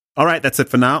All right, that's it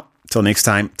for now. Till next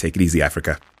time, take it easy,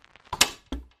 Africa.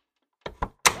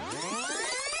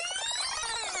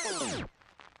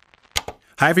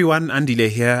 Hi everyone, Andile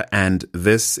here, and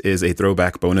this is a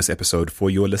throwback bonus episode for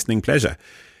your listening pleasure.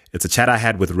 It's a chat I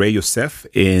had with Ray Youssef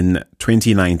in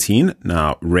 2019.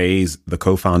 Now, Ray's the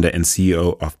co-founder and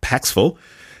CEO of Paxful,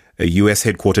 a US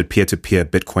headquartered peer-to-peer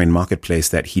Bitcoin marketplace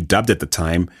that he dubbed at the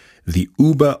time the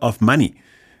Uber of money,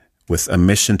 with a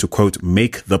mission to, quote,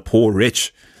 make the poor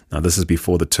rich. Now, this is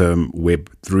before the term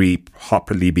Web3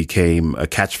 properly became a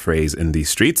catchphrase in these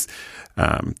streets.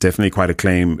 Definitely quite a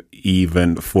claim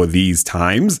even for these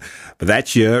times. But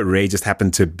that year, Ray just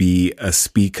happened to be a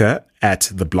speaker at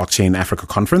the Blockchain Africa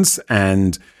conference,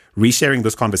 and resharing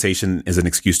this conversation is an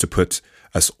excuse to put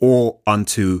us all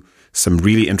onto some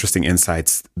really interesting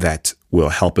insights that will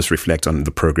help us reflect on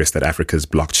the progress that Africa's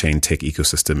blockchain tech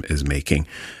ecosystem is making,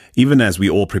 even as we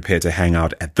all prepare to hang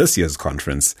out at this year's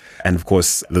conference. And of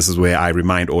course, this is where I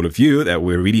remind all of you that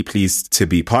we're really pleased to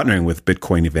be partnering with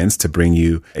Bitcoin Events to bring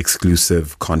you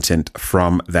exclusive content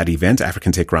from that event.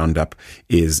 African Tech Roundup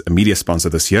is a media sponsor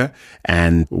this year,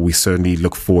 and we certainly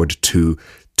look forward to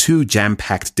 2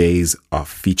 jam-packed days of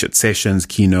featured sessions,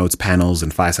 keynotes, panels,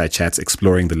 and fireside chats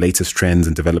exploring the latest trends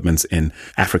and developments in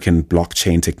African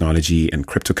blockchain technology and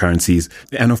cryptocurrencies.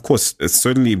 And of course, it's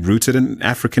certainly rooted in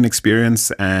African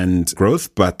experience and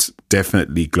growth, but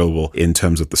definitely global in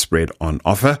terms of the spread on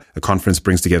offer. The conference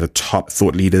brings together top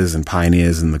thought leaders and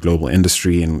pioneers in the global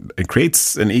industry, and it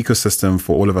creates an ecosystem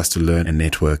for all of us to learn and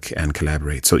network and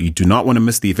collaborate. So you do not want to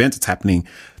miss the event. It's happening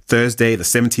Thursday, the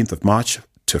 17th of March,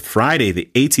 to Friday, the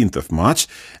 18th of March.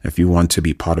 If you want to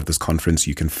be part of this conference,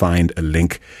 you can find a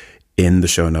link in the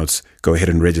show notes. Go ahead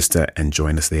and register and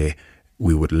join us there.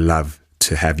 We would love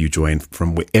to have you join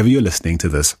from wherever you're listening to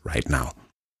this right now.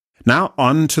 Now,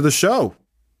 on to the show.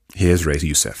 Here's Ray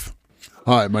Youssef.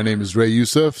 Hi, my name is Ray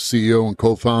Youssef, CEO and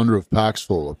co-founder of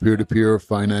Paxful, a peer-to-peer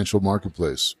financial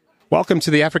marketplace. Welcome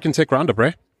to the African Tech Roundup,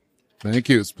 Ray. Thank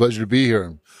you. It's a pleasure to be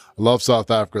here. I love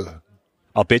South Africa.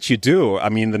 I'll bet you do. I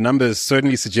mean, the numbers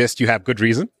certainly suggest you have good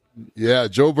reason. Yeah,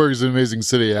 Joburg is an amazing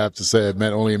city, I have to say. I've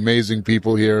met only amazing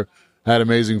people here, had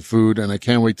amazing food, and I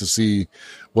can't wait to see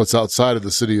what's outside of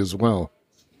the city as well.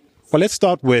 Well, let's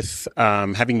start with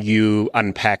having you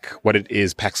unpack what it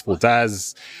is Paxful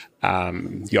does.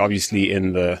 You're obviously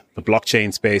in the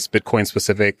blockchain space, Bitcoin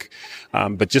specific,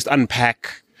 but just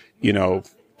unpack,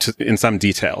 in some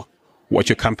detail what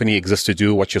your company exists to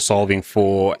do, what you're solving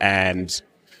for, and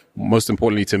most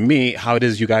importantly to me, how it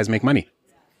is you guys make money.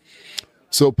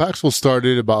 So Paxful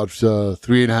started about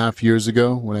 3.5 years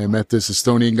ago when I met this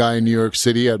Estonian guy in New York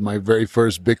City at my very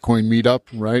first Bitcoin meetup,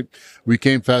 right? We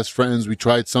became fast friends. We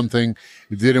tried something.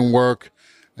 It didn't work.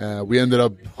 We ended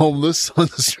up homeless on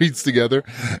the streets together.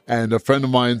 And a friend of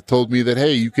mine told me that,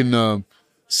 hey, you can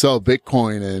sell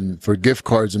Bitcoin and for gift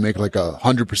cards and make like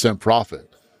 100% profit.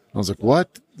 I was like,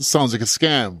 what? This sounds like a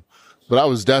scam. But I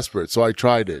was desperate, so I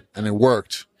tried it, and it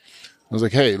worked. I was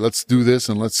like, hey, let's do this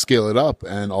and let's scale it up.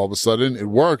 And all of a sudden it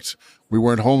worked. We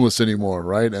weren't homeless anymore,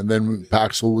 right? And then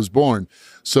Paxful was born.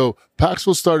 So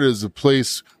Paxful started as a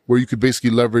place where you could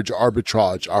basically leverage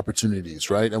arbitrage opportunities,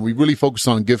 right? And we really focused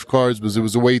on gift cards because it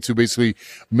was a way to basically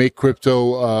make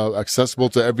crypto accessible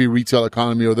to every retail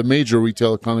economy or the major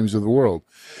retail economies of the world.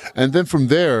 And then from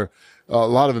there, a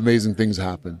lot of amazing things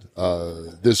happened.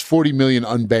 There's 40 million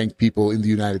unbanked people in the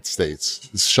United States.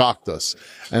 This shocked us.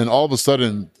 And all of a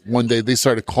sudden, one day they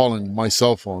started calling my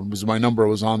cell phone because my number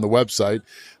was on the website.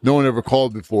 No one ever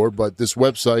called before, but this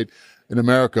website in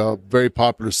America, very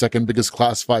popular, second biggest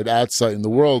classified ad site in the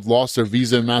world, lost their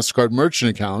Visa and MasterCard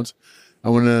merchant account.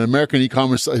 And when an American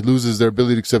e-commerce site loses their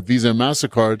ability to accept Visa and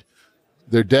MasterCard,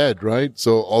 they're dead, right?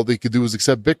 So all they could do was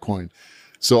accept Bitcoin.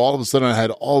 So all of a sudden I had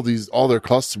all their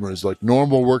customers, like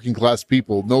normal working class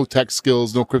people, no tech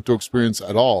skills, no crypto experience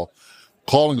at all,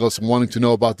 calling us and wanting to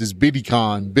know about this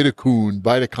Bitcoin,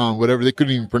 whatever. They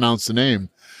couldn't even pronounce the name.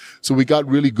 So we got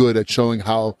really good at showing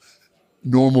how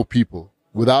normal people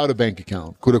without a bank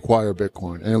account could acquire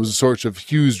Bitcoin. And it was a source of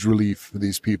huge relief for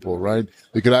these people, right?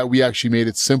 We actually made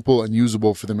it simple and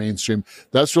usable for the mainstream.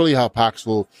 That's really how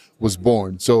Paxful was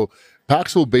born. So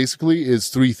Paxful basically is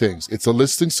 3 things. It's a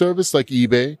listing service like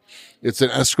eBay. It's an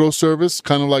escrow service,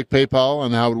 kind of like PayPal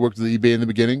and how it worked with eBay in the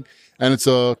beginning. And it's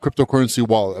a cryptocurrency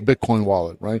wallet, a Bitcoin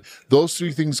wallet, right? Those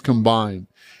 3 things combined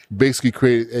basically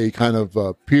create a kind of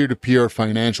peer-to-peer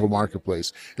financial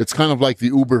marketplace. It's kind of like the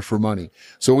Uber for money.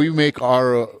 So we make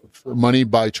our money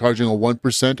by charging a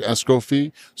 1% escrow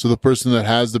fee. So the person that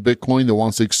has the Bitcoin that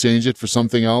wants to exchange it for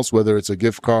something else, whether it's a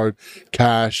gift card,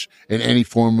 cash, in any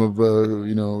form of,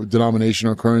 denomination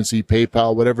or currency,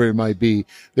 PayPal, whatever it might be,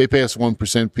 they pay us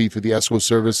 1% fee for the escrow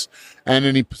service and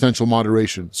any potential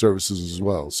moderation services as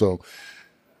well. So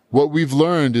what we've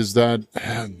learned is that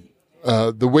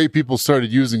the way people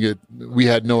started using it, we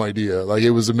had no idea. Like,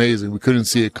 it was amazing. We couldn't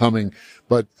see it coming.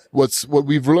 But what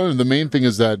we've learned, the main thing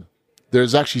is that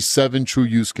there's actually 7 true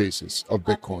use cases of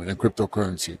Bitcoin and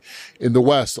cryptocurrency. In the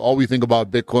West, all we think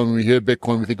about Bitcoin, when we hear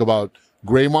Bitcoin, we think about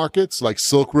gray markets like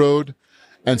Silk Road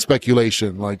and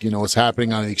speculation, like, what's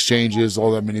happening on the exchanges,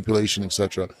 all that manipulation,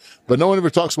 etc. But no one ever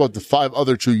talks about the 5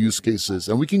 other true use cases.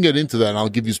 And we can get into that, and I'll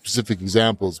give you specific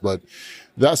examples. But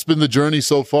that's been the journey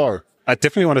so far. I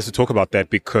definitely want us to talk about that,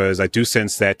 because I do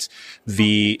sense that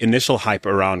the initial hype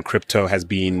around crypto has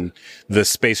been the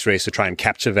space race to try and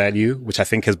capture value, which I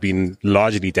think has been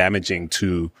largely damaging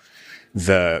to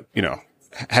the,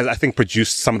 has, I think,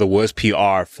 produced some of the worst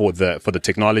PR for the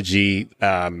technology,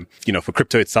 for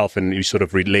crypto itself and sort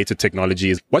of related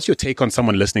technologies. What's your take on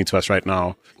someone listening to us right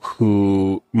now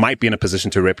who might be in a position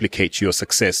to replicate your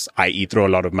success, i.e. throw a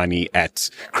lot of money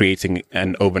at creating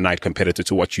an overnight competitor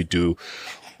to what you do?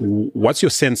 What's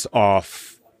your sense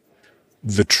of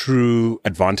the true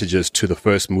advantages to the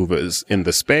first movers in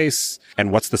the space,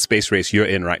 and what's the space race you're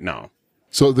in right now?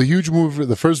 So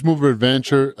the first mover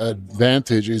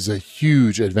advantage is a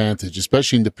huge advantage,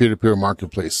 especially in the peer-to-peer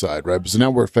marketplace side, right? Because the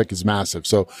network effect is massive.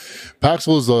 So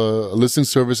Paxful is a listing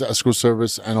service, escrow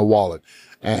service, and a wallet.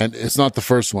 And it's not the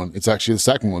first one. It's actually the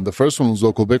second one. The first one was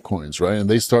Local Bitcoins, right? And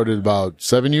they started about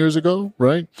 7 years ago,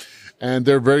 right? And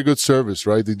they're a very good service,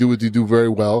 right? They do what they do very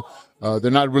well.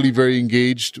 They're not really very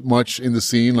engaged much in the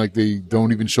scene. Like, they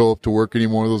don't even show up to work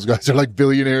anymore. Those guys are like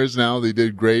billionaires now. They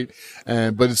did great.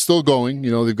 But it's still going.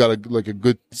 They've got a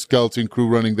good skeleton crew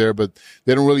running there, but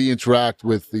they don't really interact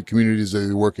with the communities that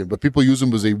they work in. But people use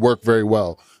them because they work very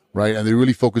well, right? And they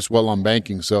really focus well on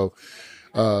banking. So,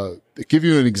 to give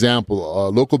you an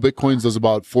example, Local Bitcoins does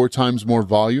about 4 times more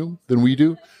volume than we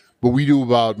do. But we do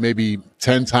about maybe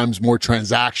 10 times more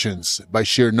transactions by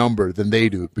sheer number than they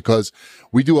do, because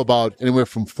we do about anywhere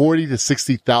from 40 to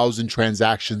 60,000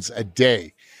 transactions a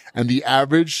day. And the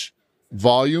average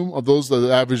volume of those,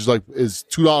 the average is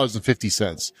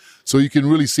 $2.50. So you can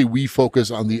really see we focus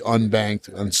on the unbanked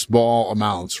and small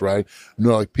amounts, right?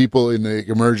 Like people in the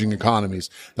emerging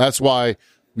economies. That's why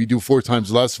we do 4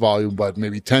 times less volume, but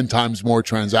maybe 10 times more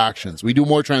transactions. We do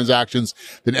more transactions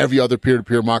than every other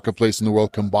peer-to-peer marketplace in the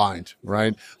world combined,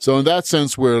 right? So in that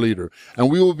sense, we're a leader. And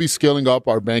we will be scaling up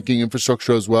our banking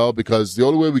infrastructure as well, because the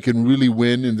only way we can really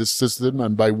win in this system,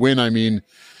 and by win, I mean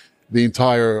the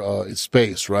entire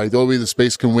space, right? The only way the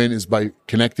space can win is by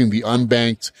connecting the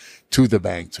unbanked to the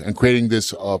banked and creating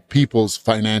this people's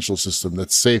financial system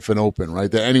that's safe and open,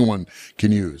 right? That anyone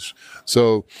can use.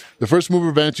 So the first mover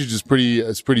advantage is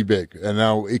pretty big. And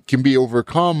now it can be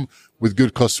overcome with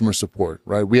good customer support,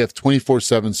 right? We have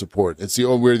 24/7 support.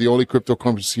 We're the only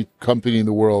cryptocurrency company in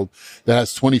the world that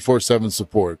has 24/7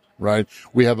 support, right?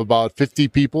 We have about 50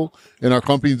 people in our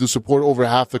company to support. Over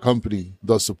half the company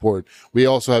does support. We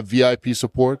also have VIP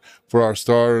support for our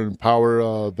Star and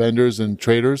Power vendors and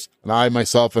traders. And I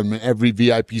myself am in every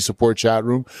VIP support chat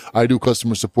room. I do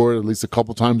customer support at least a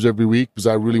couple times every week, because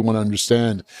I really want to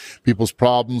understand people's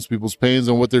problems, people's pains,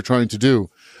 and what they're trying to do.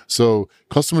 So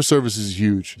customer service is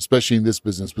huge, especially in this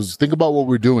business, because think about what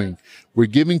we're doing. We're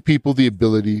giving people the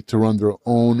ability to run their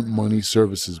own money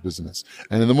services business.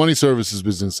 And in the money services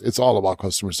business, it's all about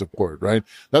customer support, right?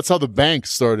 That's how the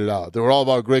banks started out. They were all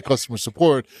about great customer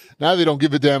support. Now they don't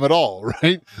give a damn at all,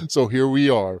 right? So here we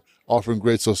are offering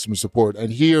great customer support.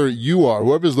 And here you are,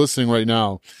 whoever's listening right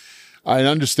now. I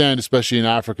understand, especially in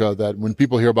Africa, that when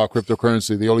people hear about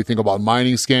cryptocurrency, they only think about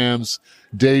mining scams,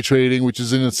 day trading, which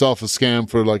is in itself a scam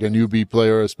for like a newbie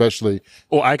player, especially.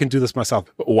 Or I can do this myself.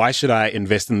 Why should I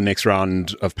invest in the next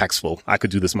round of Paxful? I could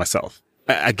do this myself.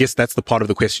 I guess that's the part of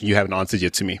the question you haven't answered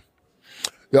yet to me.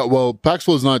 Yeah, well,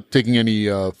 Paxful is not taking any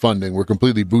funding. We're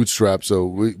completely bootstrapped, so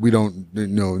we don't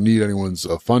need anyone's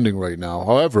funding right now.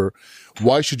 However,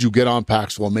 why should you get on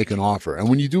Paxful and make an offer? And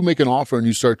when you do make an offer and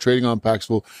you start trading on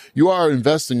Paxful, you are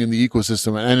investing in the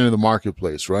ecosystem and in the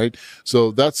marketplace, right?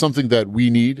 So that's something that we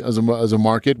need as a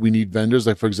market. We need vendors.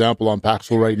 Like, for example, on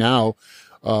Paxful right now,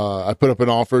 I put up an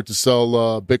offer to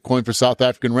sell Bitcoin for South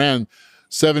African Rand.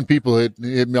 7 people hit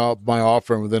me up my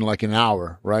offer within like an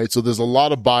hour, right? So there's a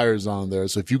lot of buyers on there.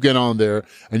 So if you get on there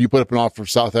and you put up an offer for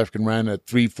South African Rand at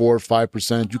 3, 4,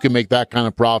 5%, you can make that kind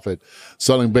of profit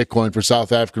selling Bitcoin for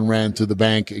South African Rand to the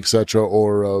bank, etc.,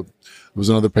 or was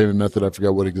another payment method. I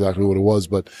forget exactly what it was,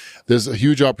 but there's a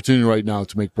huge opportunity right now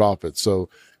to make profits. So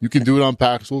you can do it on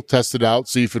Paxful, test it out,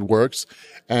 see if it works.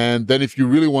 And then if you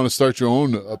really want to start your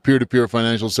own peer-to-peer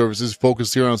financial services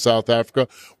focused here on South Africa,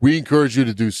 we encourage you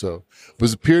to do so.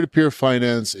 Because peer-to-peer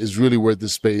finance is really where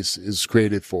this space is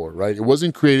created for, right? It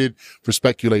wasn't created for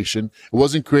speculation. It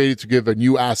wasn't created to give a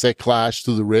new asset class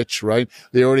to the rich, right?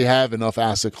 They already have enough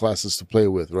asset classes to play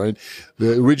with, right?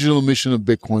 The original mission of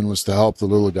Bitcoin was to help the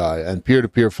little guy, and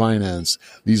peer-to-peer finance,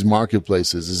 these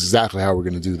marketplaces, is exactly how we're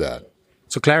going to do that.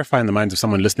 So clarify in the minds of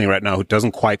someone listening right now who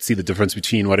doesn't quite see the difference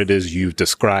between what it is you've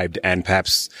described and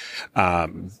perhaps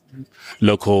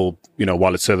local,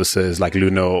 wallet services like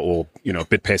Luno or,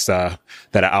 BitPesa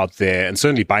that are out there, and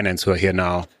certainly Binance who are here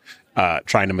now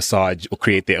trying to massage or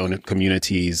create their own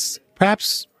communities,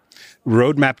 perhaps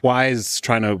roadmap-wise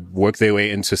trying to work their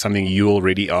way into something you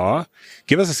already are.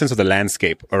 Give us a sense of the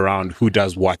landscape around who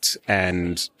does what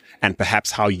and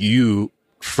perhaps how you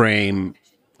frame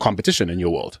competition in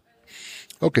your world.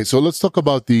 Okay, so let's talk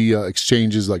about the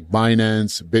exchanges like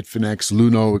Binance, Bitfinex,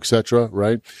 Luno, etc.,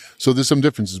 right? So there's some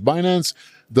differences. Binance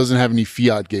doesn't have any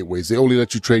fiat gateways. They only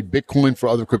let you trade Bitcoin for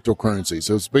other cryptocurrencies.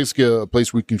 So it's basically a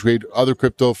place where you can trade other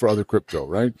crypto for other crypto,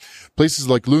 right? Places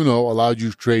like Luno allowed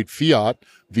you to trade fiat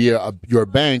via your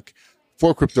bank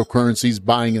for cryptocurrencies,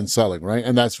 buying and selling, right?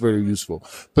 And that's very useful.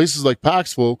 Places like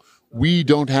Paxful, we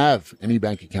don't have any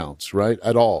bank accounts, right,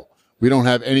 at all. We don't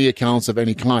have any accounts of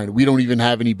any kind. We don't even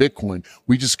have any Bitcoin.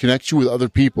 We just connect you with other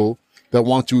people that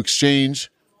want to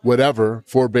exchange whatever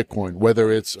for Bitcoin,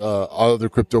 whether it's other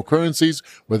cryptocurrencies,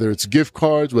 whether it's gift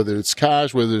cards, whether it's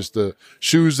cash, whether it's the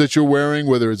shoes that you're wearing,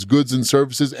 whether it's goods and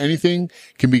services, anything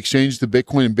can be exchanged to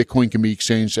Bitcoin, and Bitcoin can be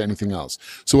exchanged to anything else.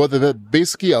 So what that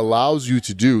basically allows you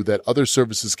to do that other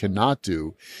services cannot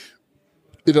do,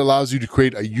 it allows you to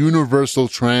create a universal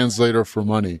translator for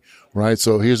money, right?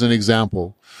 So here's an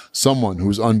example. Someone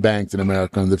who's unbanked in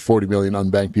America, and the 40 million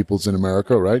unbanked peoples in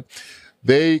America, right?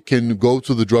 They can go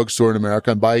to the drugstore in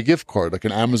America and buy a gift card, like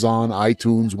an Amazon,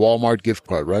 iTunes, Walmart gift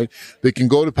card, right? They can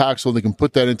go to Paxful, they can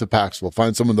put that into Paxful,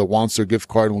 find someone that wants their gift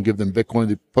card and will give them Bitcoin.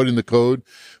 They put in the code,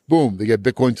 boom, they get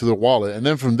Bitcoin to their wallet. And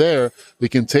then from there, they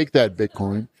can take that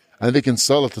Bitcoin and they can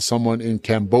sell it to someone in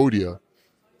Cambodia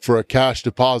for a cash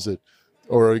deposit,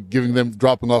 or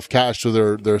dropping off cash to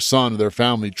their son or their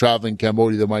family traveling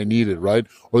Cambodia that might need it, right?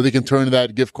 Or they can turn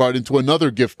that gift card into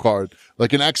another gift card,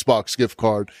 like an Xbox gift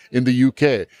card in the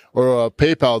UK, or a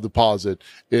PayPal deposit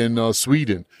in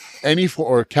Sweden,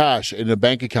 or cash in a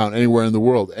bank account anywhere in the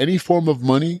world. Any form of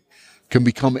money can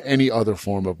become any other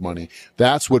form of money.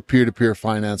 That's what peer-to-peer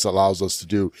finance allows us to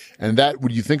do. And that,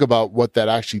 when you think about what that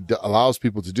actually allows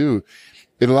people to do,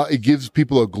 it gives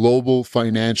people a global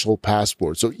financial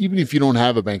passport. So even if you don't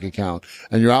have a bank account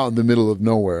and you're out in the middle of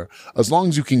nowhere, as long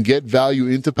as you can get value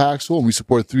into Paxful, and we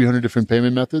support 300 different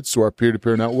payment methods to our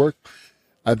peer-to-peer network.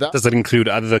 Does that include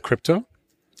other crypto?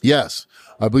 Yes.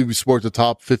 I believe we support the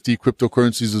top 50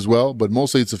 cryptocurrencies as well, but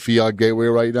mostly it's a fiat gateway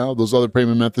right now. Those other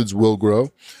payment methods will grow.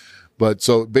 But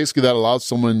so basically that allows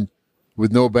someone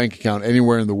with no bank account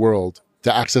anywhere in the world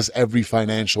to access every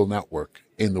financial network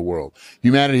in the world.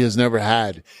 Humanity has never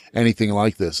had anything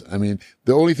like this. I mean,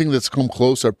 the only thing that's come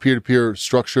close are peer-to-peer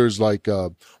structures like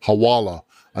Hawala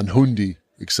and Hundi,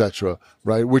 etc.,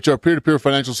 right? Which are peer-to-peer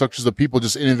financial structures that people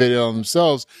just innovated on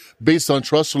themselves based on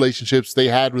trust relationships they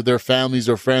had with their families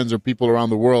or friends or people around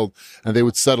the world, and they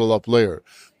would settle up later.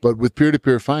 But with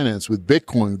peer-to-peer finance, with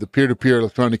Bitcoin, the peer-to-peer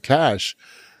electronic cash,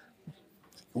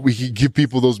 we can give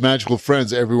people those magical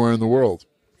friends everywhere in the world.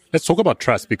 Let's talk about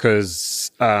trust,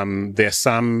 because there's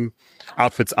some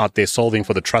outfits out there solving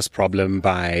for the trust problem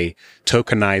by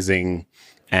tokenizing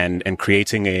and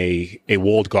creating a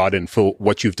walled garden for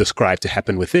what you've described to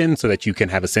happen within, so that you can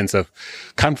have a sense of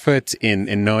comfort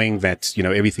in knowing that,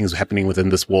 everything's happening within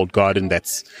this walled garden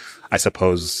that's, I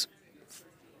suppose,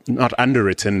 not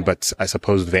underwritten, but I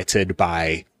suppose vetted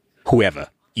by whoever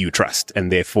you trust.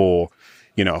 And therefore,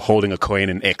 holding a coin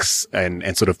in X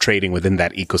and sort of trading within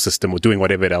that ecosystem or doing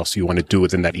whatever else you want to do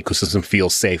within that ecosystem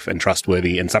feels safe and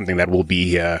trustworthy, and something that will be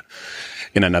here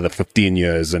in another 15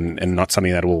 years and not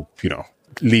something that will,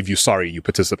 leave you sorry you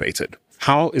participated.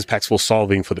 How is Paxful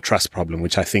solving for the trust problem,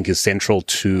 which I think is central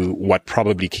to what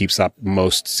probably keeps up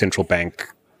most central bank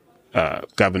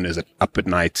governors up at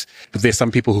night? But there's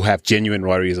some people who have genuine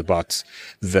worries about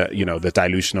the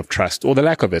dilution of trust or the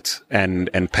lack of it, and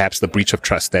perhaps the breach of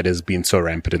trust that has been so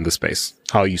rampant in the space.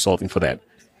 How are you solving for that?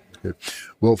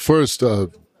 Well, first,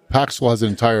 Paxful has an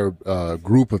entire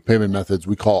group of payment methods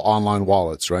we call online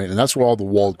wallets, right? And that's where all the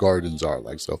walled gardens are.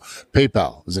 Like, so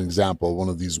PayPal is an example of one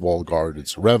of these walled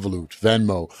gardens. Revolut,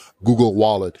 Venmo, Google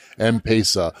Wallet,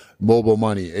 M-Pesa, mobile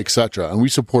money, etc. And we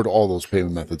support all those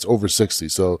payment methods, over 60.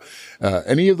 So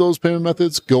any of those payment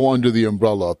methods go under the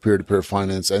umbrella of peer-to-peer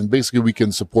finance, and basically we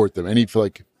can support them.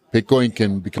 Bitcoin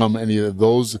can become any of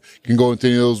those, can go into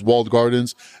any of those walled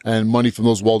gardens, and money from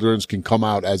those walled gardens can come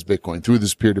out as Bitcoin through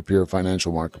this peer-to-peer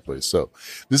financial marketplace. So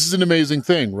this is an amazing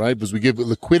thing, right? Because we give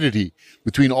liquidity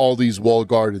between all these walled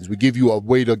gardens. We give you a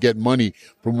way to get money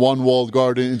from one walled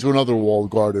garden into another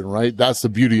walled garden, right? That's the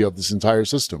beauty of this entire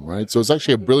system, right? So it's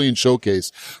actually a brilliant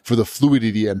showcase for the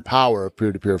fluidity and power of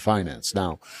peer-to-peer finance.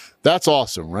 Now, that's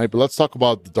awesome, right? But let's talk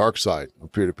about the dark side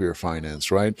of peer-to-peer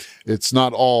finance, right? It's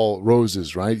not all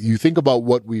roses, right? You think about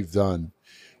what we've done.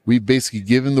 We've basically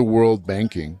given the world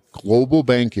banking, global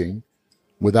banking,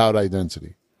 without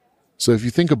identity. So if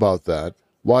you think about that,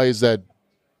 why is that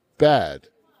bad?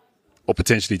 Or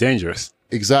potentially dangerous.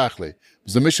 Exactly.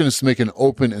 Because the mission is to make an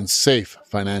open and safe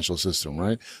financial system,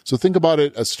 right? So think about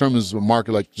it as terms of a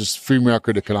market, like just free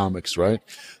market economics, right?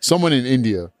 Someone in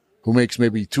India who makes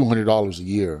maybe $200 a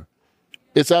year,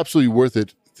 it's absolutely worth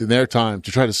it in their time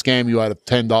to try to scam you out of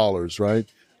 $10,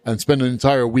 right? And spend an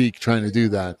entire week trying to do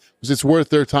that, because it's worth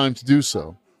their time to do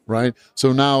so, right?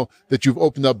 So now that you've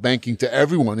opened up banking to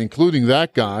everyone, including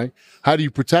that guy, how do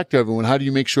you protect everyone? How do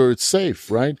you make sure it's safe,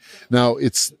 right? Now,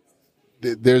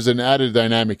 there's an added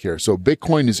dynamic here. So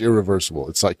Bitcoin is irreversible.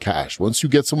 It's like cash. Once you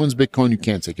get someone's Bitcoin, you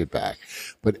can't take it back.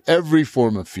 But every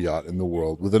form of fiat in the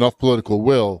world with enough political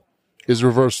will is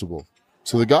reversible.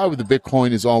 So the guy with the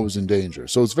Bitcoin is always in danger.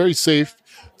 So it's very safe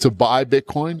to buy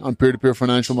Bitcoin on peer-to-peer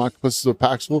financial marketplaces of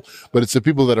Paxful, but it's the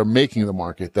people that are making the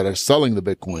market, that are selling the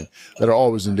Bitcoin, that are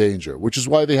always in danger, which is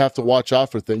why they have to watch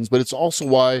out for things. But it's also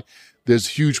why there's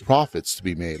huge profits to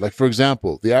be made. Like, for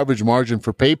example, the average margin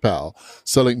for PayPal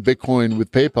selling Bitcoin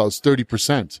with PayPal is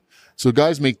 30%. So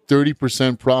guys make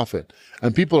 30% profit,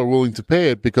 and people are willing to pay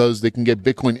it because they can get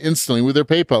Bitcoin instantly with their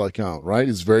PayPal account, right?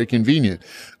 It's very convenient.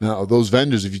 Now, those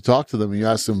vendors, if you talk to them and you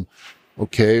ask them,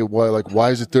 okay, why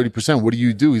is it 30%? What do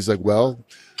you do? He's like, well,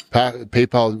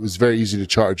 PayPal is very easy to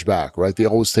charge back, right? They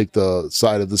always take the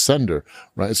side of the sender,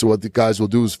 right? So what the guys will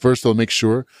do is first they'll make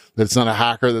sure that it's not a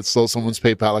hacker that stole someone's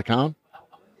PayPal account.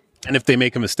 And if they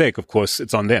make a mistake, of course,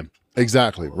 it's on them.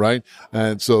 Exactly, right?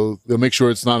 And so they'll make sure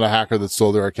it's not a hacker that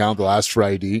stole their account. They'll ask for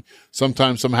ID.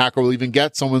 Sometimes some hacker will even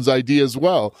get someone's ID as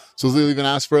well. So they'll even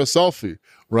ask for a selfie,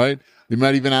 right? They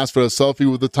might even ask for a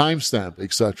selfie with a timestamp,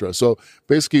 etc. So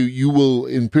basically, you will,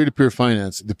 in peer-to-peer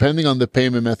finance, depending on the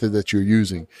payment method that you're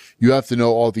using, you have to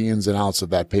know all the ins and outs of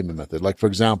that payment method. Like, for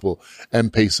example,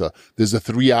 M-Pesa, there's a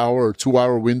 3-hour or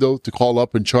 2-hour window to call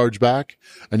up and charge back,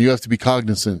 and you have to be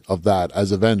cognizant of that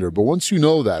as a vendor. But once you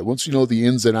know that, once you know the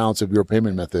ins and outs of your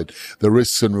payment method, the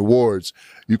risks and rewards,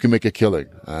 you can make a killing.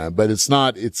 But it's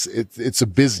a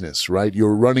business, right?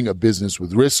 You're running a business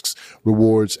with risks,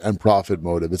 rewards, and profit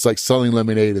motive. It's like selling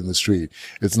lemonade in the street.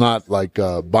 It's not like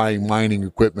buying mining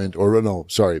equipment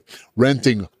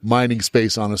renting mining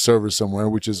space on a server somewhere,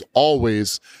 which is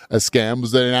always a scam,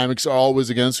 because the dynamics are always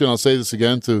against you. And I'll say this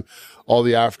again to all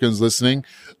the Africans listening.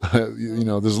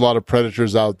 There's a lot of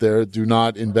predators out there. Do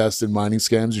not invest in mining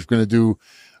scams. If you're going to do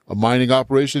a mining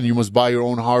operation, you must buy your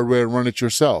own hardware and run it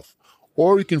yourself.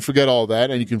 Or you can forget all that,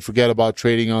 and you can forget about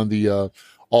trading on the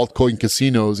altcoin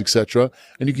casinos, etc.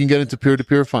 And you can get into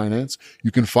peer-to-peer finance.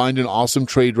 You can find an awesome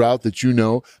trade route that you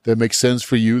know that makes sense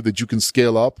for you, that you can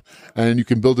scale up, and you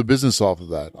can build a business off of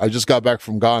that. I just got back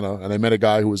from Ghana, and I met a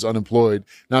guy who was unemployed.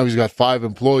 Now he's got 5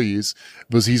 employees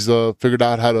because he's figured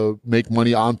out how to make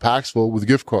money on Paxful with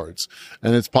gift cards.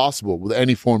 And it's possible with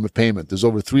any form of payment. There's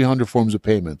over 300 forms of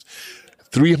payment.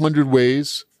 300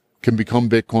 ways can become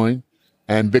Bitcoin.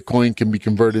 And Bitcoin can be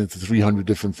converted into 300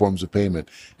 different forms of payment.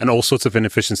 And all sorts of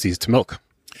inefficiencies to milk.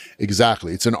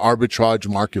 Exactly. It's an arbitrage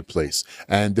marketplace.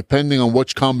 And depending on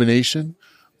which combination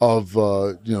of,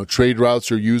 trade routes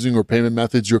you're using or payment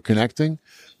methods you're connecting,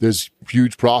 there's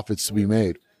huge profits to be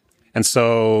made. And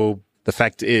so the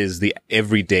fact is, the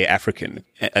everyday African,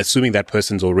 assuming that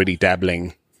person's already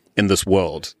dabbling in this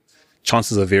world,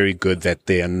 chances are very good that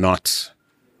they are not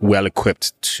well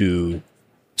equipped to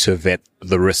vet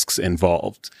the risks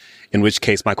involved. In which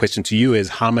case, my question to you is,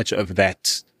 how much of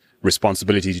that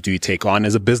responsibility do you take on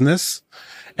as a business?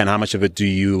 And how much of it do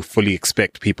you fully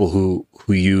expect people who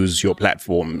use your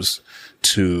platforms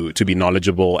to be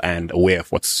knowledgeable and aware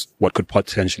of what could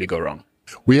potentially go wrong?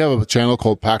 We have a channel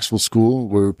called Paxful School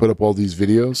where we put up all these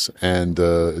videos, and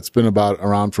it's been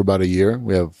around for about a year.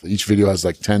 We have each video has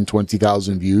like 10,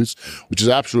 20,000 views, which is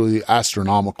absolutely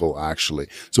astronomical, actually.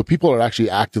 So people are actually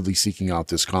actively seeking out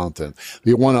this content.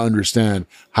 They want to understand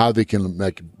how they can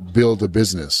build a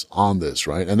business on this,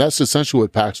 right? And that's essentially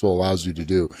what Paxful allows you to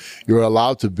do. You're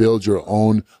allowed to build your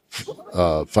own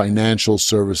financial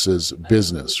services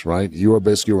business, right? You are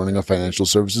basically running a financial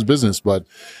services business, but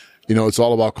it's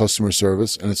all about customer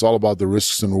service, and it's all about the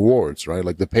risks and rewards, right?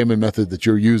 Like the payment method that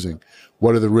you're using.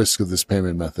 What are the risks of this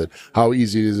payment method? How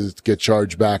easy is it to get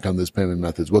charged back on this payment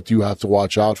methods? What do you have to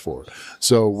watch out for?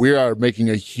 So we are making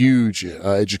a huge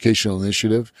educational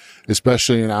initiative,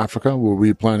 especially in Africa, where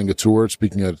we're planning a tour,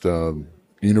 speaking at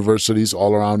universities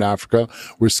all around Africa.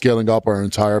 We're scaling up our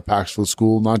entire Paxful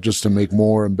School, not just to make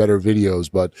more and better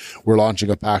videos, but we're launching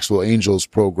a Paxful Angels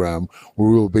program where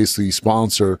we will basically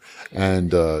sponsor and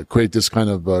create this kind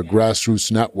of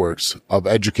grassroots networks of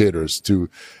educators to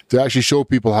actually show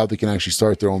people how they can actually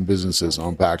start their own businesses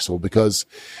on Paxful, because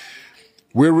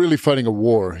we're really fighting a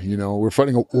war, we're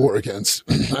fighting a war against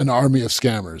an army of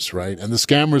scammers, right? And the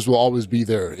scammers will always be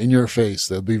there in your face.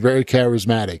 They'll be very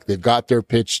charismatic. They've got their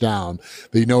pitch down.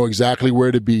 They know exactly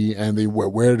where to be, and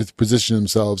where to position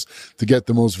themselves to get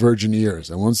the most virgin ears.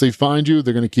 And once they find you,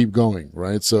 they're going to keep going,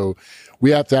 right? So we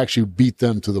have to actually beat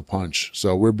them to the punch.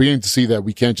 So we're beginning to see that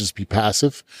we can't just be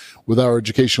passive with our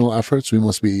educational efforts. We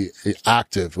must be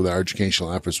active with our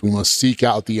educational efforts. We must seek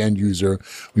out the end user.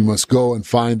 We must go and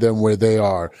find them where they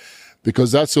are,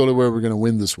 because that's the only way we're going to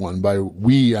win this one. By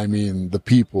we, I mean the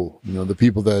people, the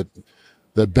people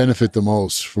that benefit the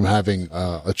most from having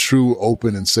a true,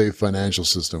 open, and safe financial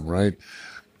system, right?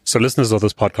 So listeners of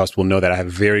this podcast will know that I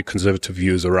have very conservative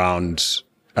views around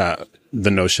the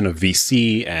notion of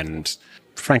VC and,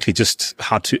 frankly, just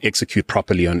how to execute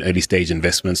properly on early stage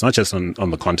investments, not just on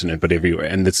the continent, but everywhere.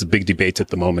 And it's a big debate at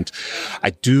the moment.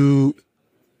 I do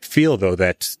feel, though,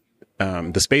 that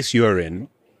the space you're in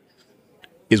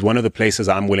is one of the places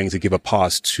I'm willing to give a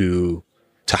pass to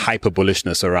hyper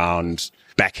bullishness around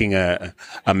backing a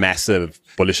massive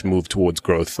bullish move towards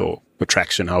growth or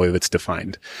traction, however it's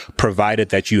defined, provided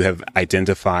that you have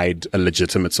identified a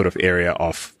legitimate sort of area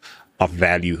of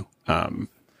value. And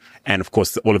of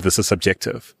course, all of this is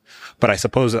subjective. But I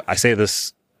suppose I say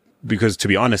this because, to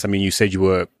be honest, you said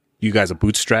you guys are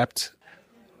bootstrapped.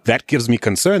 That gives me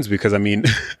concerns because,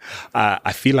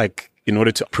 I feel like in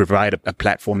order to provide a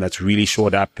platform that's really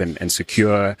shored up and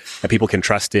secure that people can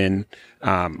trust in,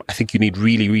 I think you need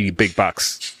really, really big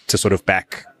bucks to sort of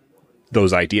back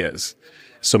those ideas.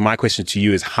 So my question to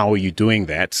you is, how are you doing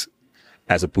that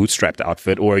as a bootstrapped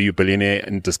outfit, or are you a billionaire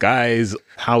in disguise?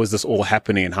 How is this all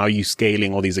happening, and how are you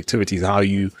scaling all these activities? How are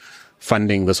you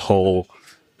funding this whole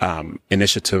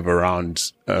initiative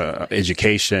around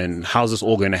education? How's this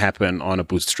all going to happen on a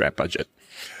bootstrap budget?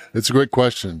 It's a great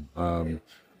question.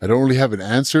 I don't really have an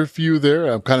answer for you there.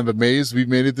 I'm kind of amazed we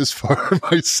made it this far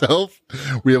myself.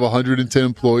 We have 110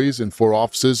 employees in 4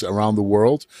 offices around the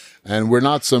world, and we're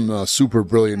not some super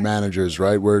brilliant managers,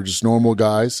 right? We're just normal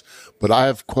guys. But I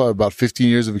have about 15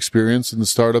 years of experience in the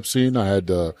startup scene. I had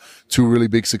 2 really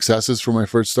big successes for my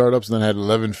first startups, and then I had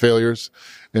 11 failures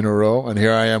in a row. And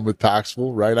here I am with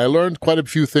Paxful, right? I learned quite a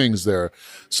few things there.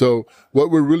 So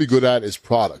what we're really good at is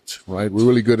product, right? We're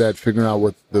really good at figuring out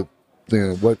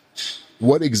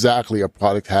what exactly a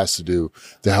product has to do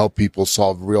to help people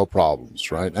solve real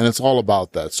problems, right? And it's all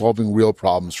about that, solving real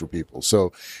problems for people.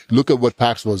 So look at what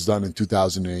Paxful has done in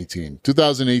 2018.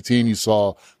 2018, you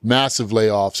saw massive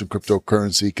layoffs in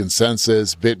cryptocurrency,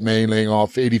 Consensus, Bitmain laying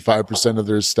off 85% of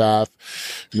their staff,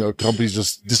 companies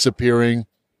just disappearing.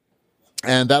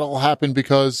 And that all happened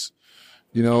because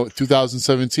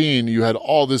 2017, you had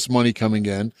all this money coming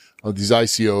in of these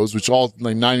ICOs, which all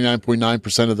like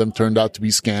 99.9% of them turned out to be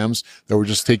scams that were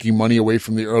just taking money away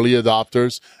from the early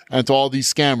adopters, and to all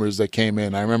these scammers that came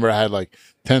in. I remember I had like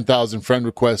 10,000 friend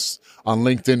requests on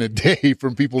LinkedIn a day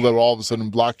from people that were all of a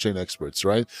sudden blockchain experts,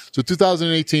 right? So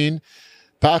 2018,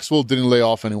 Paxful didn't lay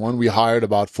off anyone. We hired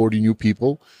about 40 new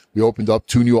people. We opened up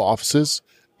 2 new offices,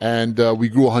 and we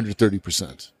grew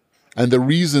 130%. And the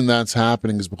reason that's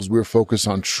happening is because we're focused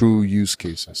on true use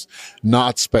cases,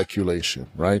 not speculation,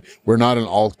 right? We're not an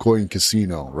altcoin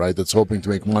casino, right? That's hoping to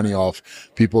make money off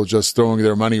people just throwing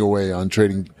their money away on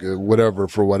trading whatever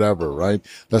for whatever, right?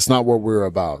 That's not what we're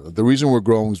about. The reason we're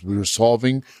growing is we're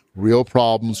solving real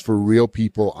problems for real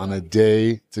people on a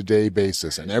day-to-day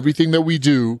basis. And everything that we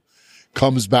do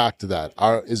comes back to that.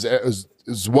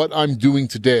 Is what I'm doing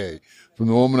today from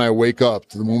the moment I wake up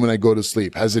to the moment I go to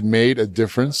sleep? Has it made a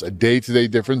difference, a day-to-day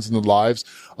difference in the lives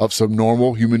of some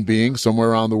normal human being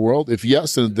somewhere around the world? If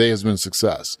yes, then the day has been a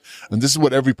success. And this is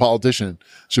what every politician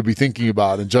should be thinking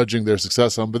about and judging their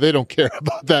success on, but they don't care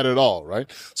about that at all, right?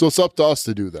 So it's up to us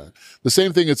to do that. The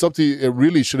same thing, it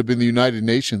really should have been the United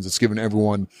Nations that's given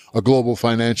everyone a global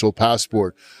financial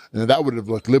passport. And that would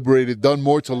have done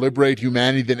more to liberate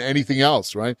humanity than anything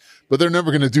else, right? But they're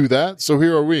never going to do that. So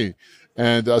here are we.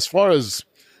 And as far as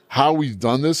how we've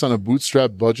done this on a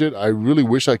bootstrap budget, I really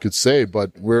wish I could say,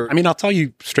 but I'll tell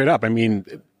you straight up.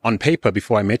 On paper,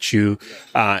 before I met you,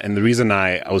 and the reason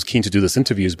I was keen to do this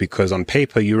interview is because on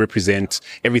paper, you represent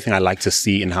everything I like to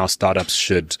see in how startups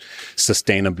should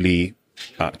sustainably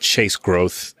chase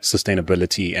growth,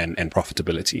 sustainability, and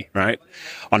profitability, right?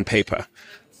 On paper.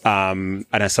 And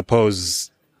I suppose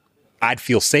I'd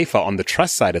feel safer on the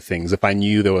trust side of things if I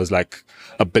knew there was like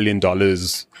 $1 billion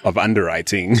of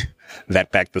underwriting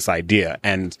that backed this idea.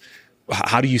 And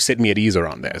how do you set me at ease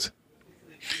around that?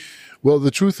 Well, the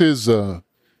truth is, our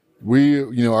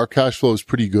cash flow is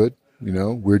pretty good.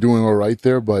 We're doing all right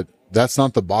there, but that's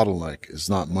not the bottleneck. It's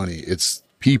not money. It's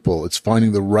people. It's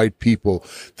finding the right people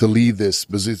to lead this,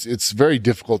 because it's very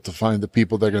difficult to find the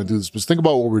people that are going to do this. But think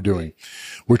about what we're doing.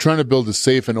 We're trying to build a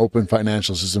safe and open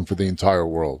financial system for the entire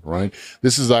world, right?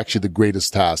 This is actually the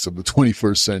greatest task of the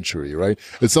 21st century, right?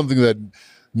 It's something that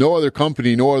no other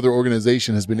company, no other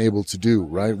organization has been able to do,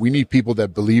 right? We need people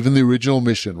that believe in the original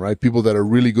mission, right? People that are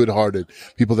really good-hearted,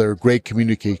 people that are great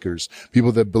communicators,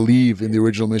 people that believe in the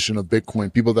original mission of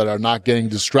Bitcoin, people that are not getting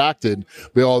distracted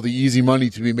by all the easy money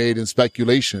to be made in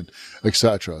speculation,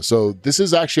 etc. So this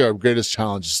is actually our greatest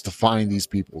challenge, is to find these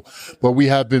people. But we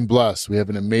have been blessed. We have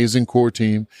an amazing core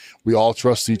team. We all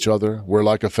trust each other. We're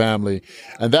like a family.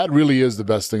 And that really is the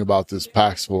best thing about this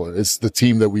Paxful. It's the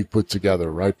team that we put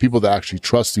together, right? People that actually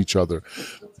trust each other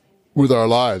with our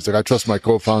lives. Like, I trust my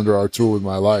co-founder Artur with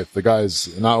my life. The guy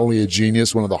is not only a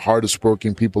genius, one of the hardest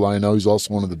working people I know, he's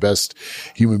also one of the best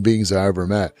human beings I ever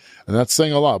met. And that's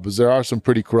saying a lot, because there are some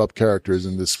pretty corrupt characters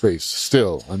in this space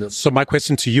still. So my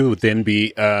question to you would then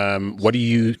be, what do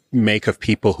you make of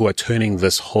people who are turning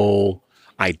this whole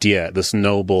idea, this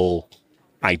noble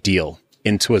ideal,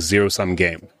 into a zero-sum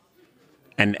game?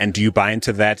 And do you buy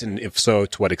into that? And if so,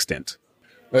 to what extent?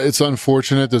 It's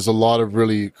unfortunate. There's a lot of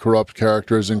really corrupt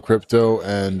characters in crypto,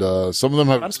 and some of them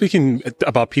have... I'm speaking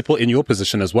about people in your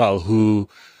position as well who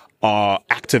are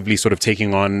actively sort of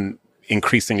taking on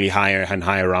increasingly higher and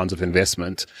higher rounds of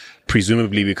investment,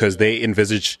 presumably because they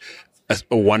envisage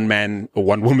a one-man or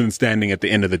one-woman standing at the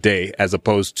end of the day, as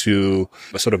opposed to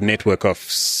a sort of network of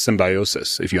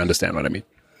symbiosis, if you understand what I mean.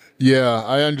 Yeah,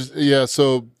 I understand. Yeah,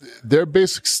 so their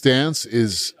basic stance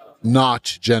is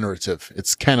not generative.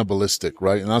 It's cannibalistic,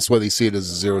 right? And that's why they see it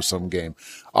as a zero-sum game.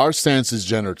 Our stance is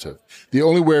generative. The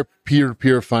only way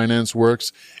peer-to-peer finance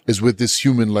works is with this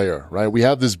human layer, right? We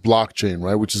have this blockchain,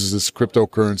 right? Which is this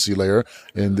cryptocurrency layer,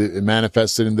 and it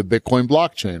manifested in the Bitcoin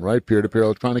blockchain, right? Peer-to-peer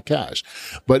electronic cash.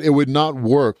 But it would not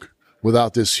work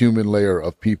without this human layer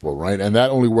of people, right? And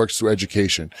that only works through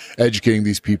education, educating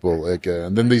these people.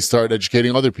 And then they start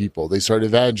educating other people. They start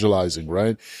evangelizing,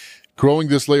 right? Growing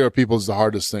this layer of people is the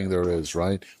hardest thing there is,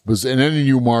 right? Because in any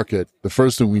new market, the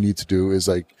first thing we need to do is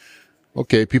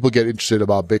okay, people get interested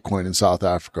about Bitcoin in South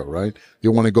Africa, right? They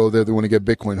want to go there. They want to get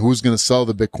Bitcoin. Who's going to sell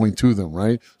the Bitcoin to them,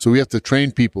 right? So we have to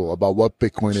train people about what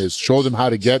Bitcoin is, show them how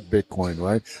to get Bitcoin,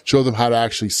 right? Show them how to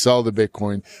actually sell the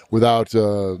Bitcoin without,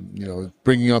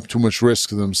 bringing up too much risk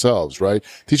to themselves, right?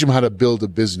 Teach them how to build a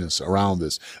business around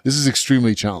this. This is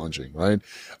extremely challenging, right?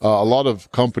 A lot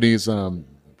of companies,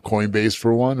 Coinbase,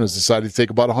 for one, has decided to take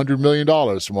about $100 million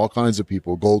from all kinds of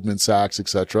people, Goldman Sachs,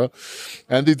 etc.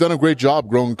 And they've done a great job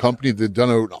growing a company. They've done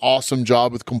an awesome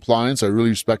job with compliance. I really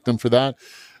respect them for that.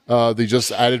 They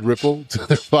just added Ripple to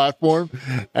their platform,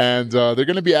 and they're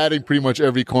going to be adding pretty much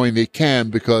every coin they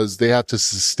can, because they have to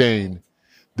sustain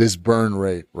this burn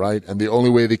rate, right? And the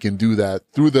only way they can do that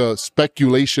through the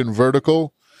speculation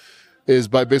vertical is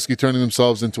by basically turning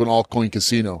themselves into an altcoin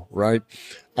casino, right?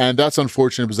 And that's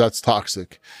unfortunate, because that's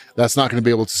toxic. That's not going to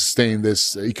be able to sustain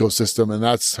this ecosystem, and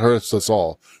that hurts us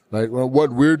all, right? Well,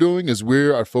 what we're doing is we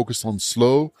are focused on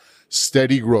slow,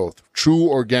 steady growth, true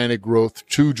organic growth,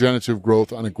 true generative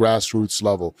growth on a grassroots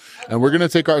level. And we're going to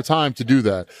take our time to do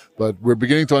that. But we're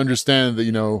beginning to understand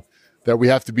that, that we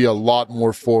have to be a lot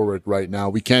more forward right now.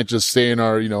 We can't just stay in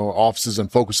our, offices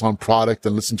and focus on product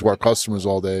and listen to our customers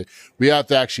all day. We have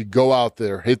to actually go out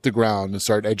there, hit the ground, and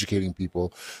start educating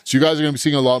people. So you guys are going to be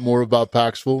seeing a lot more about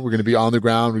Paxful. We're going to be on the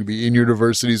ground. We're going to be in your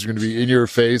universities. We're going to be in your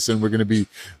face, and we're going to be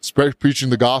preaching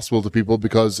the gospel to people,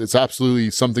 because it's absolutely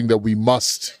something that we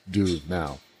must do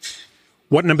now.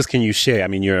 What numbers can you share? I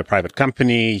mean, you're a private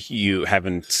company. You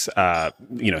haven't,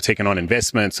 taken on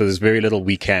investment. So there's very little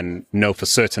we can know for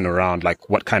certain around like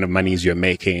what kind of monies you're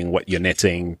making, what you're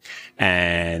netting,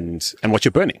 and what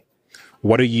you're burning.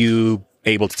 What are you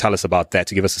able to tell us about that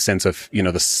to give us a sense of,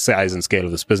 the size and scale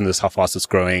of this business, how fast it's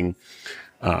growing?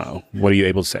 What are you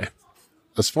able to say?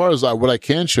 As far as what I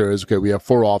can share is, okay, we have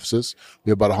 4 offices.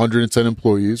 We have about 110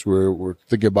 employees. We're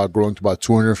thinking about growing to about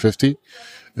 250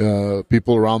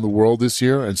 people around the world this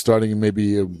year, and starting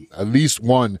maybe at least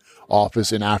 1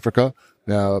 office in Africa.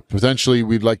 Potentially,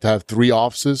 we'd like to have 3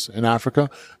 offices in Africa.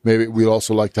 Maybe we'd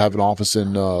also like to have an office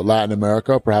in Latin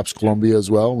America, perhaps Colombia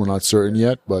as well. We're not certain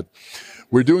yet, but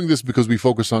we're doing this because we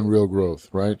focus on real growth,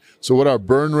 right? So what our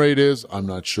burn rate is, I'm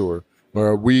not sure.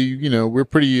 We're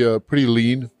pretty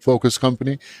lean focused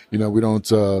company. We don't,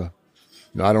 I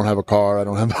don't have a car. I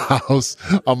don't have a house.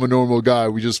 I'm a normal guy.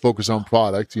 We just focus on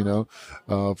product, for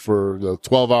the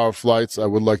 12-hour flights, I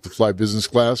would like to fly business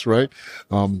class, right?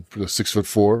 For the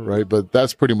 6'4", right? But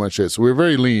that's pretty much it. So we're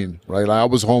very lean, right? I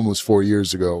was homeless 4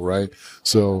 years ago, right?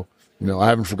 So, I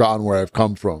haven't forgotten where I've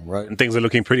come from, right? And things are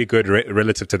looking pretty good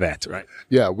relative to that, right?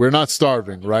 Yeah, we're not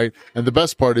starving, right? And the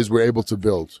best part is we're able to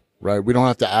build. Right? We don't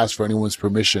have to ask for anyone's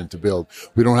permission to build.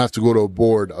 We don't have to go to a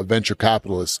board of venture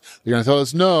capitalists. They're going to tell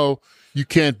us, no, you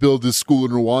can't build this school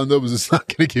in Rwanda because it's not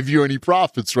going to give you any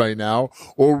profits right now,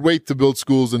 or wait to build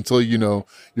schools until,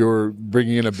 you're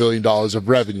bringing in $1 billion of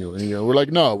revenue. And, we're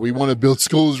like, no, we want to build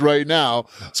schools right now.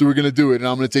 So we're going to do it. And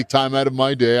I'm going to take time out of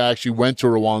my day. I actually went to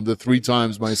Rwanda 3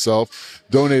 times myself,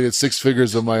 donated 6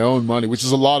 figures of my own money, which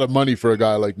is a lot of money for a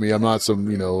guy like me. I'm not some,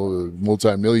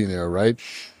 multimillionaire, right?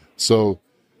 So,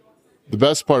 the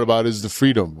best part about it is the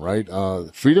freedom, right?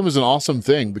 Freedom is an awesome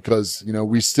thing because,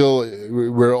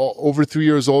 we're over 3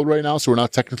 years old right now. So we're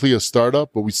not technically a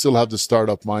startup, but we still have the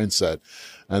startup mindset.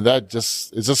 And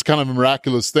it's just kind of a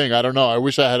miraculous thing. I don't know. I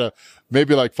wish I had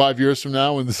maybe like 5 years from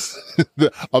now and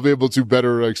I'll be able to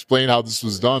better explain how this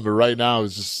was done. But right now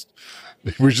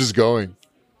we're just going.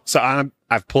 So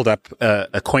I've pulled up a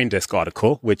CoinDesk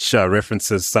article, which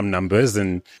references some numbers.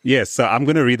 And yes, so I'm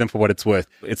going to read them for what it's worth.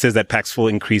 It says that Paxful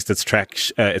increased its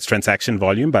transaction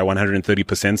volume by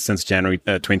 130% since January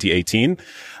 2018,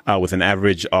 with an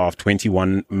average of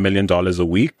 $21 million a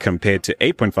week compared to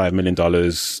 $8.5 million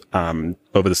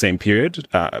over the same period,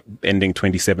 ending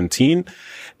 2017.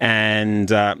 And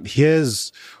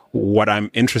here's what I'm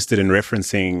interested in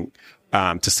referencing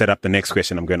to set up the next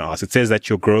question I'm going to ask. It says that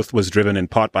your growth was driven in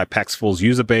part by Paxful's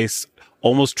user base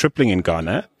almost tripling in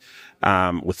Ghana,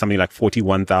 with something like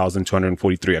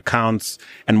 41,243 accounts,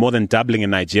 and more than doubling in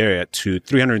Nigeria to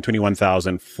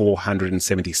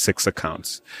 321,476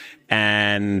 accounts.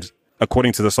 And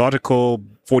according to this article,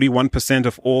 41%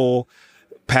 of all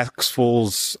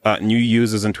Paxful's new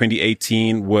users in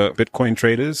 2018 were Bitcoin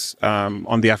traders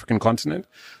on the African continent,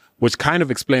 which kind of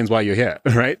explains why you're here,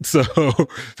 right? So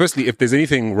firstly, if there's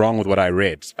anything wrong with what I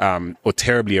read, or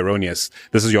terribly erroneous,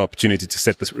 this is your opportunity to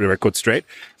set this record straight.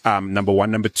 Number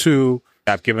one. Number two,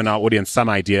 I've given our audience some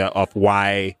idea of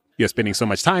why you're spending so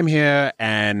much time here,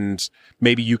 and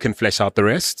maybe you can flesh out the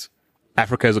rest.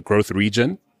 Africa is a growth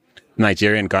region.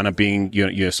 Nigeria and Ghana being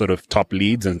your sort of top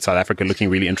leads, and South Africa looking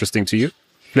really interesting to you.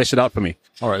 Flesh it out for me.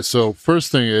 All right. So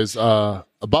first thing is,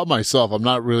 about myself, I'm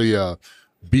not really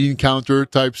bean counter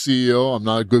type CEO. I'm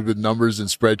not good with numbers and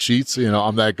spreadsheets.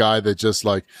 I'm that guy that just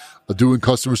like doing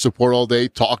customer support all day,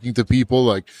 talking to people.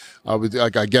 Like I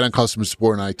get on customer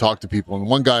support and I talk to people. And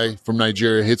one guy from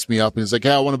Nigeria hits me up and he's like,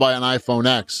 "Hey, I want to buy an iPhone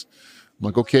X." I'm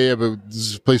like, "Okay, yeah, but this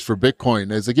is a place for Bitcoin."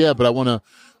 And he's like, "Yeah, but I want to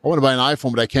buy an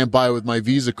iPhone, but I can't buy it with my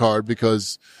Visa card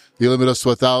because they limit us to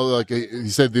 1,000." Like he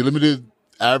said, they limited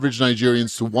average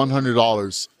Nigerians to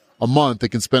 $100 a month they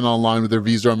can spend online with their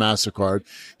Visa or MasterCard.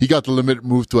 He got the limit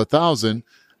moved to 1,000,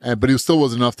 but it still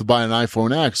wasn't enough to buy an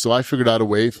iPhone X. So I figured out a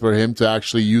way for him to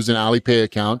actually use an Alipay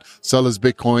account, sell his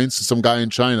Bitcoins to some guy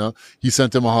in China. He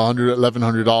sent him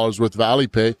 $1,100 worth of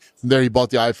Alipay. From there, he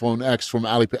bought the iPhone X from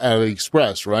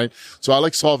AliExpress, right? So I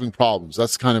like solving problems.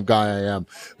 That's the kind of guy I am.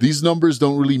 These numbers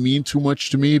don't really mean too much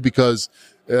to me because,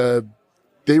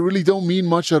 they really don't mean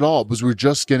much at all because we're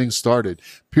just getting started.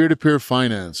 Peer-to-peer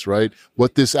finance, right?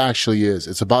 What this actually is,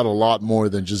 it's about a lot more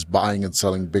than just buying and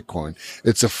selling Bitcoin.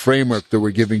 It's a framework that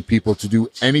we're giving people to do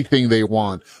anything they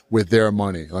want with their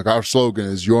money. Like our slogan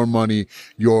is your money,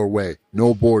 your way.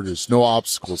 No borders, no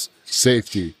obstacles,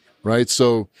 safety, right?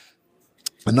 So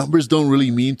The numbers don't really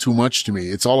mean too much to me.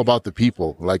 It's all about the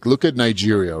people. Like, look at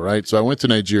Nigeria, right? So I went to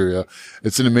Nigeria.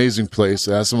 It's an amazing place.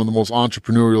 It has some of the most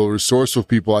entrepreneurial, resourceful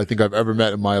people I think I've ever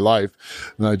met in my life.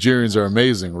 Nigerians are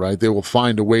amazing, right? They will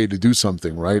find a way to do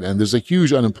something, right? And there's a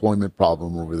huge unemployment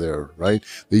problem over there, right?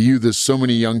 There's so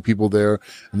many young people there,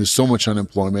 and there's so much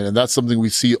unemployment. And that's something we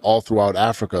see all throughout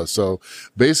Africa. So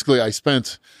basically, I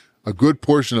spent a good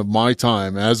portion of my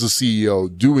time as a CEO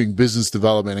doing business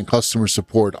development and customer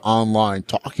support online,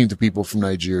 talking to people from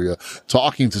Nigeria,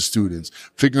 talking to students,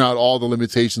 figuring out all the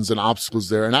limitations and obstacles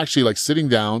there, and actually like sitting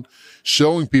down,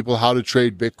 showing people how to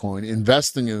trade Bitcoin,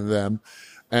 investing in them.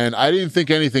 And I didn't think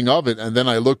anything of it. And then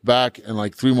I look back and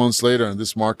like 3 months later, and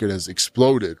this market has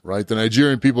exploded, right? The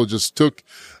Nigerian people just took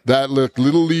that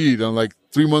little lead on like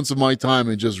 3 months of my time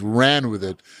and just ran with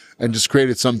it and just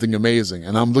created something amazing.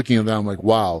 And I'm looking at that, I'm like,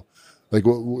 wow. Like,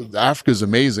 Africa is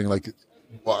amazing. Like,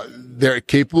 they're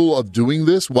capable of doing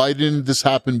this. Why didn't this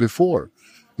happen before?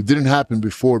 It didn't happen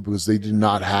before because they did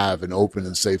not have an open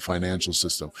and safe financial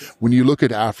system. When you look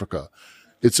at Africa,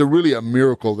 it's really a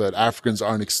miracle that Africans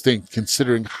aren't extinct,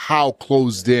 considering how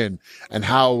closed in and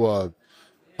how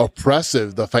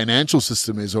oppressive the financial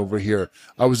system is over here.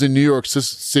 I was in New York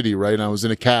City, right? And I was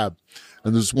in a cab.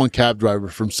 And there's one cab driver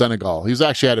from Senegal. He's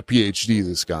actually had a PhD,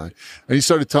 this guy. And he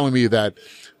started telling me that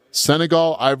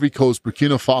Senegal, Ivory Coast,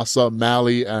 Burkina Faso,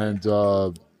 Mali, and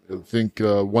I think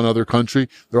one other country,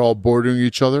 they're all bordering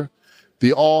each other.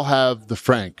 They all have the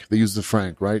franc. They use the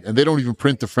franc, right? And they don't even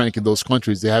print the franc in those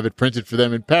countries. They have it printed for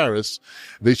them in Paris.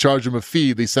 They charge them a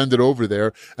fee. They send it over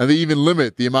there. And they even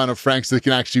limit the amount of francs they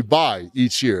can actually buy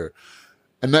each year.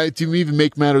 And that, to even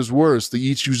make matters worse, they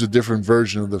each use a different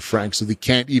version of the franc, so they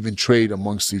can't even trade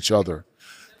amongst each other.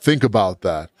 Think about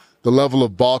that. The level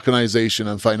of balkanization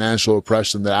and financial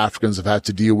oppression that Africans have had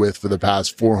to deal with for the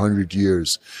past 400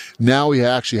 years. Now we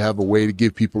actually have a way to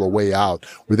give people a way out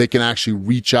where they can actually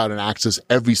reach out and access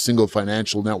every single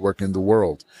financial network in the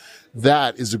world.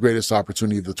 That is the greatest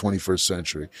opportunity of the 21st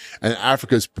century. And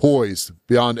Africa is poised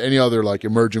beyond any other like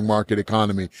emerging market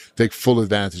economy to take full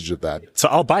advantage of that. So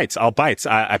I'll bite.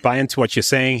 I buy into what you're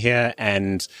saying here.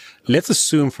 And let's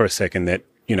assume for a second that,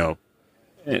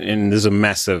 and there's a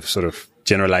massive sort of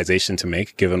generalization to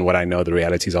make, given what I know the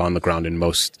realities are on the ground in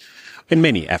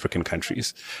many African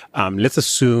countries. Let's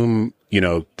assume,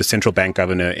 the central bank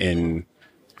governor in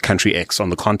country X on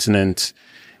the continent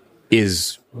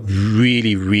is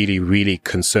really, really, really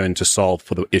concerned to solve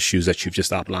for the issues that you've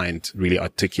just outlined really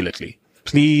articulately.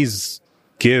 Please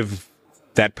give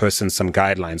that person some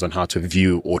guidelines on how to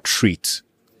view or treat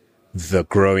the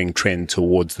growing trend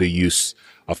towards the use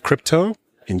of crypto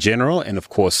in general, and of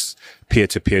course,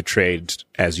 peer-to-peer trade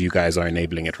as you guys are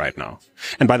enabling it right now.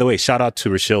 And by the way, shout out to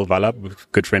Rachel Valab,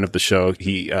 good friend of the show.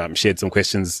 He shared some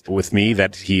questions with me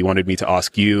that he wanted me to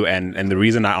ask you. And the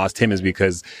reason I asked him is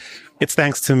because it's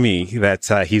thanks to me that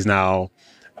he's now,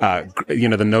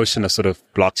 the notion of sort of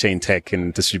blockchain tech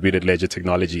and distributed ledger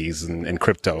technologies and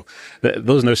crypto,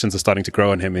 those notions are starting to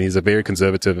grow on him. And he's a very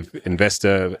conservative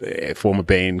investor, a former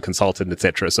Bain consultant,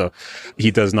 etc. So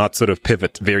he does not sort of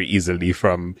pivot very easily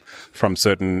from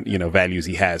certain, values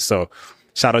he has. So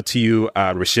shout out to you,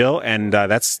 Rachel. And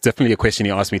that's definitely a question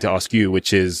he asked me to ask you,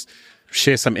 which is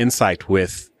share some insight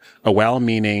with a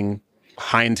well-meaning,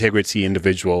 high integrity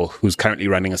individual who's currently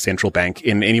running a central bank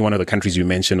in any one of the countries you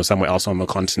mentioned or somewhere else on the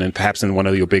continent, perhaps in one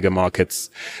of your bigger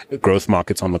markets, growth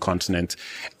markets on the continent.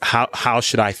 How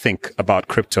should I think about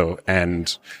crypto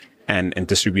and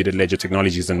distributed ledger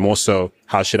technologies? And more so,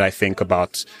 how should I think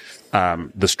about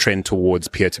this trend towards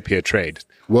peer-to-peer trade?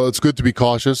 Well, it's good to be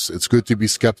cautious. It's good to be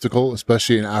skeptical,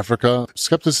 especially in Africa.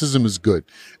 Skepticism is good.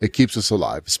 It keeps us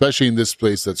alive, especially in this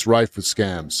place that's rife with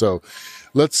scams. So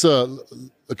let's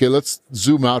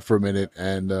zoom out for a minute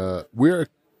and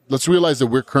let's realize that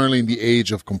we're currently in the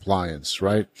age of compliance,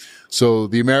 right? So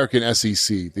the American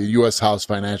SEC, the U.S. House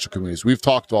Financial Committees, we've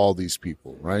talked to all these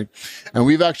people, right? And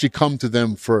we've actually come to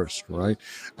them first, right?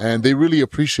 And they really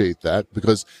appreciate that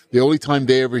because the only time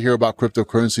they ever hear about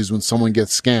cryptocurrency is when someone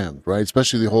gets scammed, right?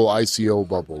 Especially the whole ICO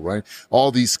bubble, right? All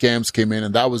these scams came in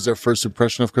and that was their first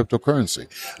impression of cryptocurrency.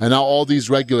 And now all these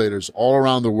regulators all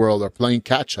around the world are playing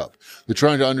catch up. They're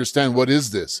trying to understand, what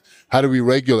is this? How do we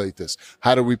regulate this?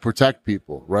 How do we protect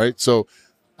people, right? So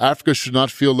Africa should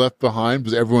not feel left behind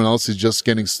because everyone else is just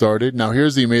getting started. Now,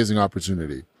 here's the amazing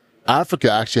opportunity.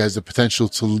 Africa actually has the potential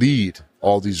to lead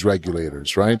all these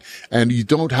regulators, right? And you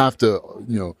don't have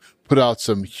to, put out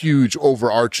some huge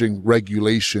overarching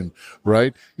regulation,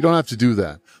 right? You don't have to do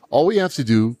that. All we have to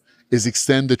do is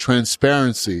extend the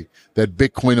transparency that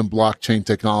Bitcoin and blockchain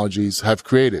technologies have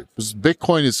created. Because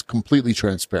Bitcoin is completely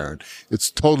transparent. It's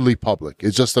totally public.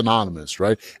 It's just anonymous,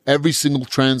 right? Every single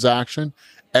transaction,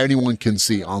 anyone can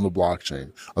see on the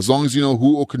blockchain. As long as you know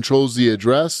who controls the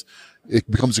address, it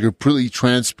becomes a completely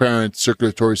transparent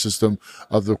circulatory system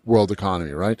of the world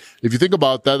economy, right? If you think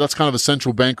about that, that's kind of a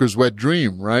central banker's wet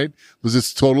dream, right? Because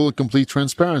it's total and complete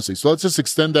transparency. So let's just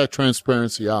extend that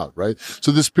transparency out, right?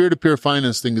 So this peer-to-peer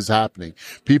finance thing is happening.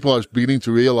 People are beginning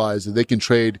to realize that they can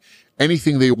trade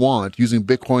anything they want using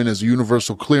Bitcoin as a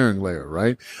universal clearing layer,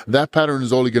 right? That pattern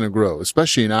is only going to grow,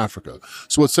 especially in Africa.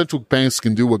 So what central banks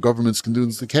can do, what governments can do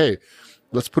is like, hey,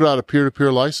 let's put out a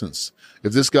peer-to-peer license.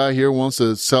 If this guy here wants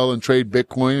to sell and trade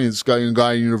Bitcoin, this guy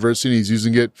in university, and he's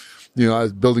using it,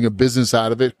 building a business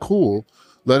out of it, cool.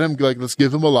 Let's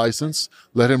give him a license.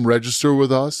 Let him register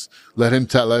with us. Let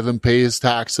him pay his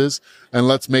taxes, and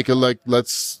let's make it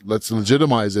let's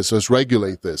legitimize this. Let's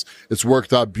regulate this. It's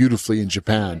worked out beautifully in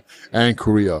Japan and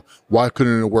Korea. Why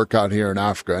couldn't it work out here in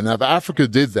Africa? And if Africa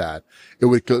did that, it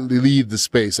would lead the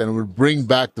space and it would bring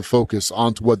back the focus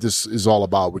onto what this is all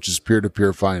about, which is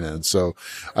peer-to-peer finance. So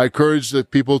I encourage the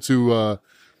people to,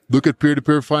 look at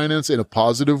peer-to-peer finance in a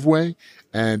positive way.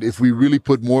 And if we really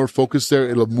put more focus there,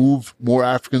 it'll move more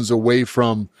Africans away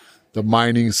from the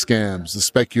mining scams, the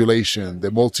speculation,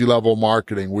 the multi-level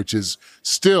marketing, which is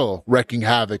still wreaking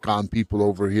havoc on people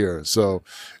over here. So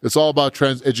it's all about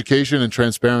education and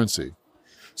transparency.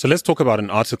 So let's talk about an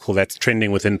article that's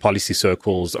trending within policy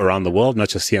circles around the world, not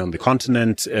just here on the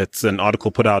continent. It's an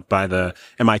article put out by the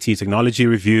MIT Technology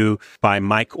Review by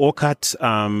Mike Orcutt.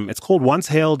 It's called Once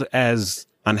Hailed as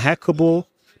Unhackable,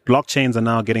 Blockchains Are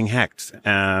Now Getting Hacked.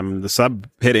 The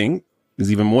subheading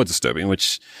is even more disturbing,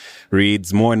 which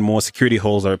reads, more and more security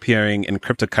holes are appearing in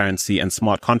cryptocurrency and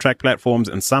smart contract platforms,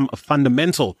 and some are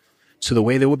fundamental to the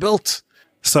way they were built.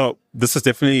 So this is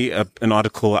definitely an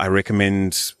article I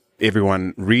recommend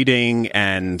everyone reading,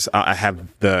 and I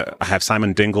have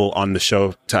Simon Dingle on the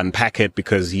show to unpack it,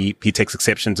 because he takes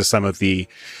exception to some of the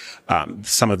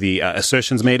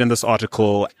assertions made in this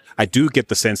article. I do get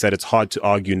the sense that it's hard to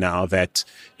argue now that,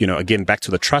 again, back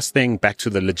to the trust thing, back to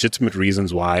the legitimate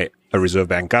reasons why a Reserve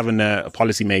Bank governor, a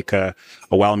policymaker,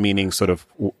 a well-meaning sort of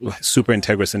super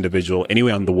integrous individual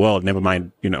anywhere in the world, never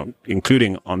mind,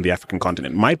 including on the African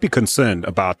continent, might be concerned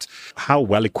about how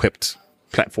well-equipped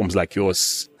platforms like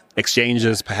yours,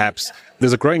 exchanges, perhaps.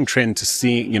 There's a growing trend to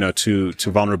see, to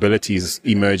vulnerabilities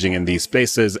emerging in these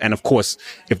spaces. And of course,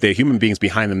 if there are human beings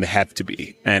behind them, they have to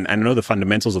be. And I know the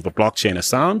fundamentals of the blockchain are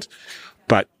sound,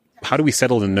 but how do we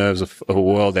settle the nerves of a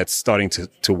world that's starting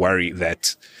to worry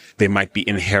that there might be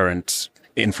inherent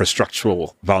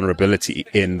infrastructural vulnerability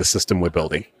in the system we're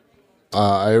building?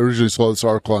 I originally saw this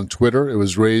article on Twitter. It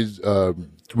was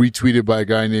retweeted by a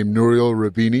guy named Nouriel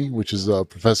Roubini, which is a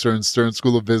professor in Stern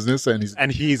School of Business.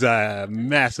 And he's a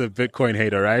massive Bitcoin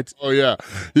hater, right? Oh, yeah,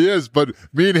 he is. But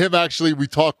me and him, actually, we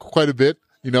talk quite a bit.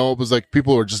 It was like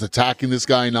people were just attacking this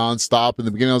guy nonstop. In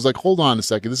the beginning, I was like, hold on a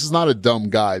second. This is not a dumb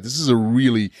guy. This is a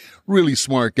really, really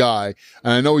smart guy.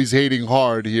 And I know he's hating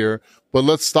hard here, but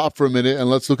let's stop for a minute and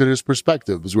let's look at his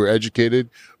perspective. Because we're educated,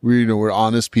 we're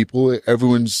honest people.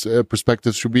 Everyone's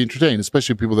perspectives should be entertained,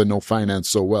 especially people that know finance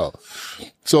so well.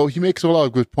 So he makes a lot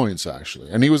of good points, actually.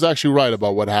 And he was actually right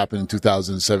about what happened in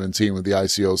 2017 with the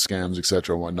ICO scams, et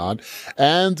cetera, and whatnot.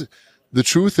 And the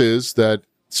truth is that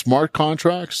smart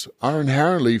contracts are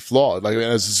inherently flawed. Like,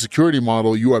 as a security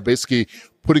model, you are basically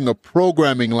putting a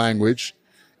programming language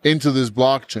into this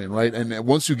blockchain, right? And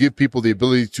once you give people the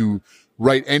ability to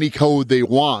write any code they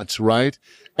want, right,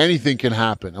 anything can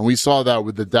happen. And we saw that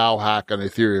with the DAO hack on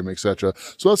Ethereum, etc.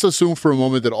 So let's assume for a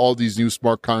moment that all these new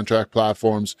smart contract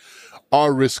platforms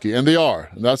are risky, and they are.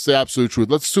 And that's the absolute truth.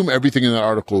 Let's assume everything in that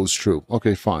article is true.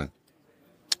 Okay, fine.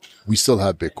 We still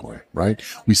have Bitcoin, right?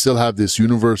 We still have this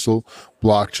universal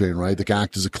blockchain, right, that can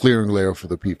act as a clearing layer for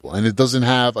the people. And it doesn't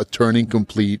have a Turing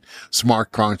complete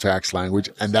smart contracts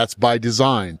language, and that's by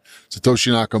design.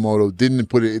 Satoshi Nakamoto didn't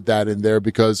put that in there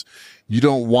because you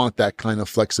don't want that kind of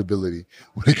flexibility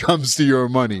when it comes to your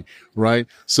money, right?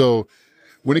 So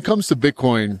when it comes to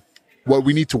Bitcoin, what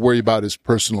we need to worry about is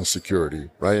personal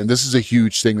security, right? And this is a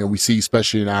huge thing that we see,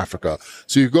 especially in Africa.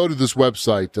 So you go to this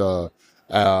website,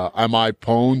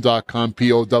 amipwned.com,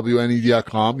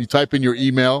 POWNED.com. You type in your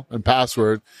email and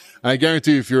password. And I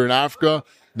guarantee you, if you're in Africa,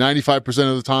 95%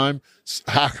 of the time,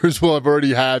 hackers will have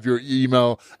already have your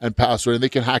email and password, and they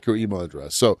can hack your email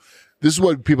address. So this is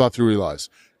what people have to realize.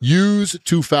 use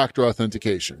two-factor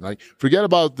authentication. Like, forget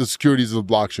about the securities of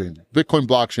the blockchain. Bitcoin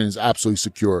blockchain is absolutely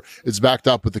secure. It's backed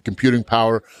up with the computing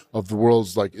power of the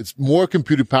world's, like, it's more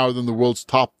computing power than the world's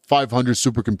top 500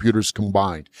 supercomputers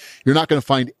combined. You're not going to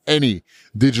find any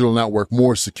digital network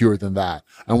more secure than that.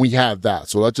 And we have that.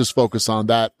 So let's just focus on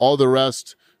that. All the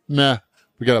rest, meh,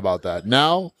 forget about that.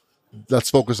 Now,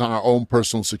 let's focus on our own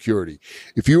personal security.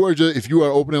 If you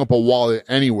are opening up a wallet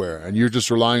anywhere and you're just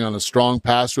relying on a strong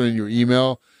password in your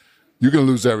email, you're going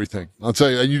to lose everything. I'll tell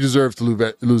you, and you deserve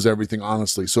to lose everything,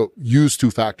 honestly. So use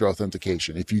two-factor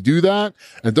authentication. If you do that,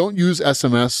 and don't use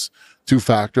SMS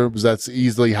two-factor because that's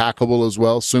easily hackable as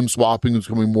well. SIM swapping is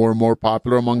becoming more and more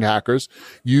popular among hackers.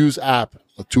 Use app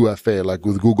 2FA, like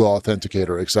with Google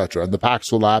Authenticator, etc. And the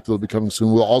Paxful app that'll be coming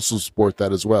soon will also support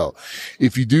that as well.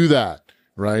 If you do that,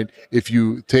 right? If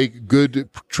you take good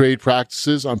trade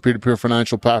practices on peer-to-peer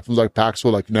financial platforms like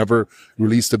Paxful, like never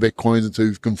release the Bitcoins until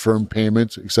you've confirmed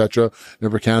payment, etc.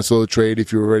 Never cancel a trade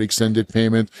if you already extended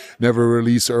payment. Never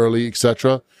release early,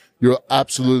 etc. You'll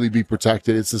absolutely be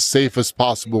protected. It's the safest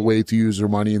possible way to use your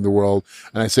money in the world.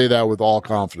 And I say that with all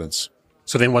confidence.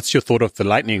 So then what's your thought of the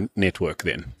Lightning Network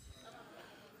then?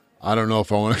 I don't know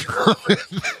if I want to comment.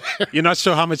 You're not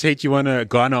sure how much hate you want to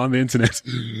garner on the internet.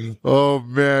 Oh,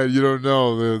 man, you don't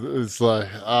know. It's like,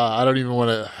 I don't even want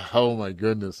to, oh, my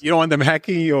goodness. You don't want them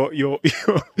hacking your you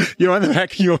don't want them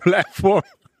hacking your platform.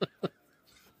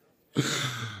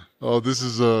 Oh, this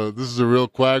is a real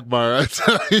quagmire. I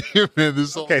tell you, man.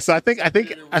 So I think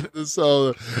this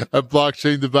a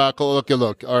blockchain debacle. Okay,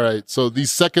 look. All right. So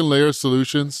these second layer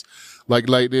solutions, like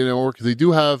Lightning Network, they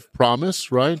do have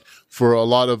promise, right, for a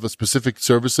lot of specific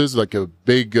services, like a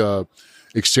big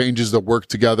exchanges that work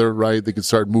together, right? They can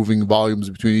start moving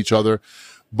volumes between each other.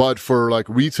 But for like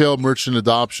retail merchant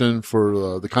adoption,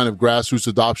 for the kind of grassroots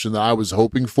adoption that I was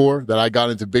hoping for, that I got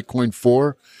into Bitcoin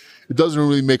for, it doesn't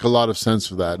really make a lot of sense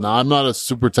for that. Now, I'm not a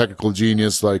super technical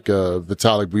genius like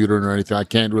Vitalik Buterin or anything. I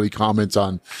can't really comment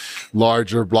on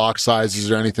larger block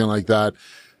sizes or anything like that.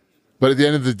 But at the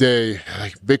end of the day,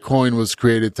 like, Bitcoin was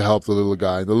created to help the little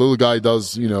guy. The little guy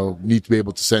does, need to be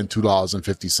able to send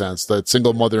 $2.50. That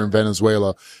single mother in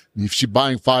Venezuela, if she's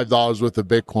buying $5 worth of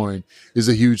Bitcoin, is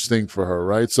a huge thing for her,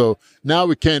 right? So now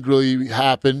it can't really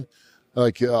happen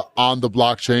like on the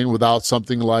blockchain without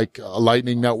something like a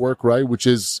Lightning Network, right? Which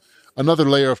is another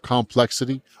layer of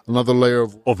complexity, another layer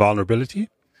of vulnerability.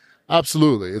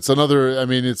 Absolutely. It's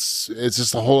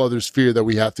just a whole other sphere that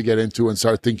we have to get into and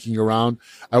start thinking around.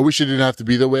 I wish it didn't have to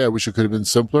be that way. I wish it could have been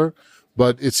simpler,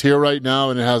 but it's here right now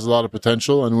and it has a lot of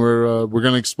potential, and we're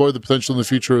going to explore the potential in the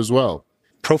future as well.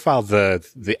 Profile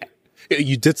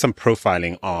you did some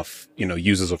profiling of,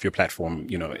 users of your platform,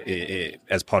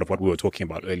 as part of what we were talking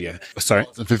about earlier. Sorry.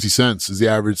 50 cents is the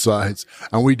average size.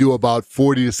 And we do about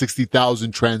 40 to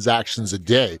 60,000 transactions a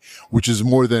day, which is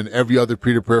more than every other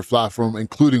peer-to-peer platform,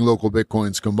 including local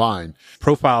Bitcoins combined.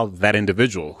 Profile that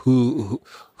individual. Who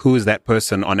is that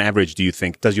person on average, do you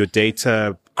think? Does your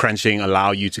data crunching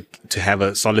allow you to have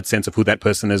a solid sense of who that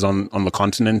person is on the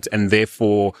continent, and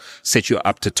therefore set you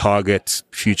up to target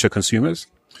future consumers?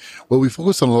 Well, we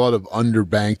focus on a lot of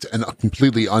underbanked and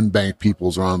completely unbanked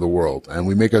peoples around the world, and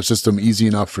we make our system easy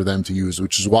enough for them to use,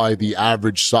 which is why the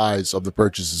average size of the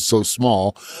purchase is so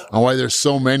small and why there's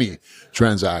so many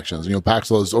transactions.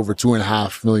 Paxful has over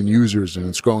 2.5 million users, and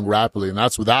it's growing rapidly, and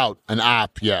that's without an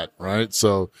app yet, right?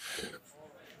 So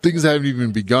things haven't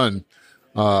even begun.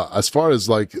 As far as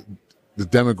like the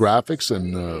demographics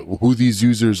and who these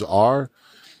users are,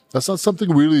 that's not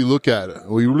something we really look at.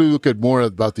 We really look at more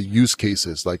about the use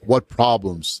cases, like what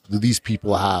problems do these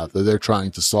people have that they're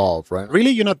trying to solve, right?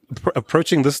 Really? You're not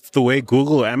approaching this the way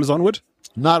Google or Amazon would?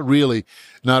 Not really.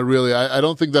 Not really. I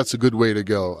don't think that's a good way to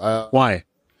go. Why?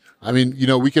 I mean,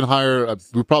 we can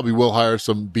we probably will hire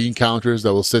some bean counters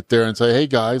that will sit there and say, hey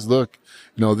guys, look,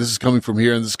 this is coming from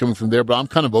here and this is coming from there. But I'm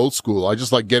kind of old school. I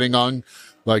just like getting on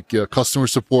like customer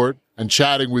support and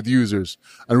chatting with users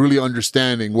and really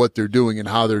understanding what they're doing and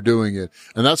how they're doing it.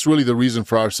 And that's really the reason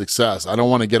for our success. I don't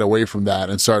want to get away from that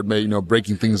and start,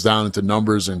 breaking things down into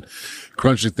numbers and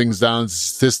crunching things down,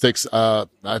 statistics. I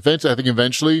think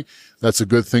eventually that's a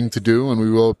good thing to do, and we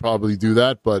will probably do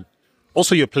that. But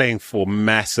also, you're playing for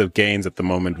massive gains at the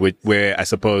moment, where I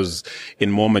suppose in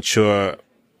more mature,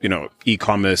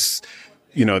 e-commerce,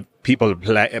 people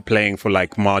are playing for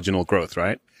like marginal growth,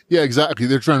 right? Yeah, exactly.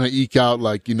 They're trying to eke out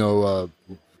like,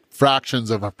 fractions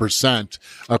of a percent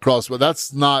across, but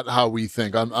that's not how we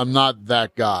think. I'm not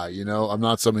that guy, I'm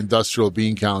not some industrial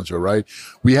bean counter, right?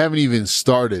 We haven't even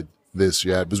started this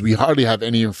yet because we hardly have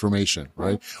any information,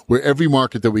 right? Where every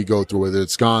market that we go through, whether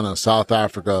it's Ghana, South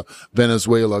Africa,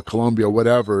 Venezuela, Colombia,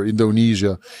 whatever,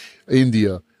 Indonesia,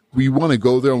 India, we want to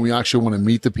go there and we actually want to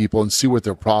meet the people and see what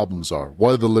their problems are.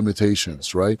 What are the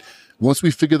limitations, right? Once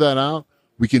we figure that out,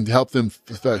 we can help them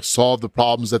solve the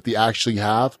problems that they actually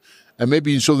have. And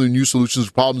maybe show them new solutions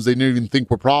for problems they didn't even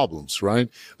think were problems, right?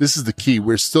 This is the key.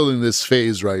 We're still in this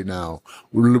phase right now.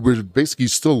 We're basically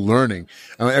still learning.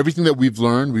 And everything that we've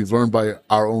learned by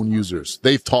our own users.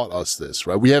 They've taught us this,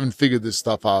 right? We haven't figured this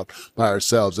stuff out by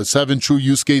ourselves. The 7 true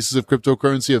use cases of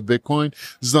cryptocurrency, of Bitcoin,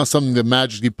 this is not something that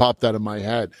magically popped out of my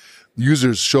head.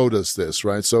 Users showed us this,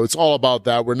 right? So it's all about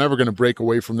that. We're never going to break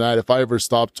away from that. If I ever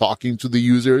stop talking to the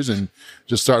users and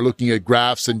just start looking at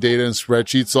graphs and data and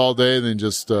spreadsheets all day, then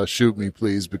just shoot me,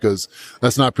 please, because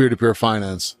that's not peer-to-peer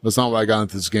finance. That's not what I got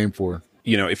into this game for.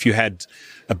 You know, if you had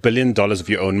 $1 billion of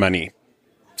your own money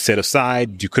set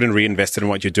aside, you couldn't reinvest it in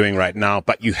what you're doing right now,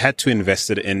 but you had to invest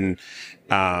it in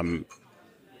some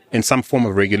form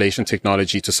of regulation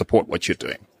technology to support what you're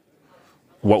doing,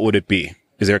 what would it be?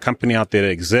 Is there a company out there that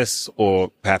exists,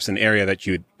 or perhaps an area that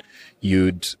you'd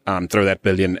throw that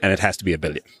billion, and it has to be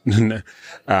 $1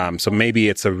 billion? So maybe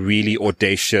it's a really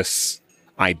audacious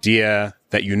idea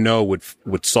that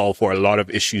would solve for a lot of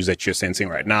issues that you're sensing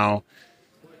right now.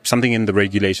 Something in the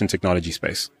regulation technology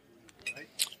space.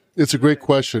 It's a great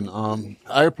question.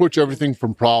 I approach everything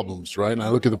from problems, right? And I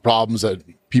look at the problems that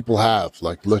people have.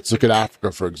 Like, let's look at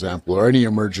Africa, for example, or any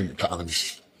emerging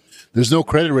economies. There's no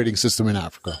credit rating system in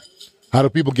Africa. How do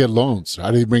people get loans?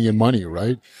 How do they bring in money,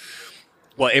 right?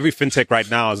 Well, every fintech right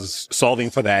now is solving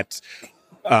for that,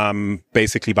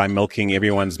 basically by milking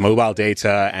everyone's mobile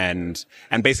data and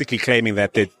basically claiming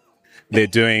that they're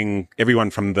doing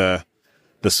everyone from the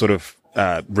sort of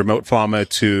remote farmer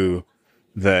to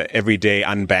the everyday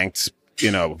unbanked,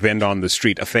 vendor on the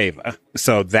street a favor.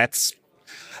 So that's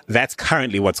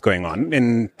currently what's going on,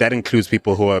 and that includes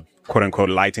people who are quote unquote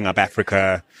lighting up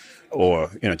Africa,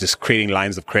 or, just creating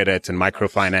lines of credit and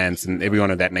microfinance and everyone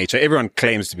of that nature. Everyone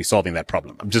claims to be solving that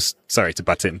problem. I'm just sorry to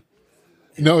butt in.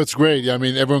 No, it's great. I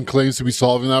mean, everyone claims to be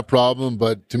solving that problem,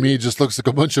 but to me, it just looks like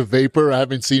a bunch of vapor. I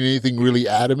haven't seen anything really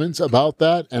adamant about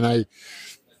that. And I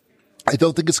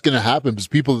don't think it's going to happen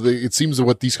because it seems that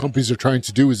what these companies are trying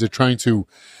to do is they're trying to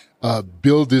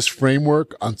build this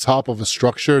framework on top of a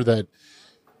structure that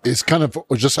is kind of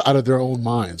just out of their own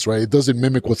minds, right? It doesn't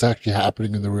mimic what's actually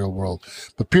happening in the real world,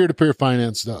 but peer-to-peer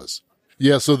finance does.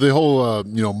 Yeah. So the whole,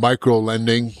 micro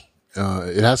lending,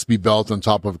 it has to be built on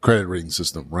top of a credit rating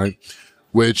system, right?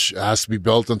 Which has to be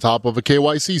built on top of a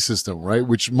KYC system, right?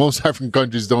 Which most African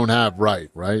countries don't have, right?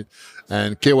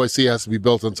 And KYC has to be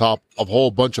built on top of a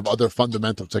whole bunch of other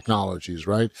fundamental technologies,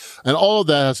 right? And all of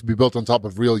that has to be built on top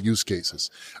of real use cases.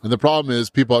 And the problem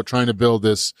is people are trying to build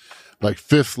this like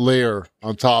fifth layer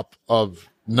on top of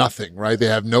nothing, right? They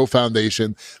have no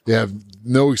foundation. They have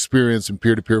no experience in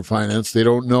peer-to-peer finance. They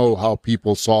don't know how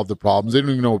people solve the problems. They don't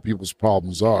even know what people's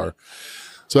problems are.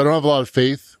 So I don't have a lot of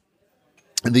faith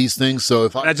in these things. So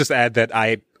if I just add that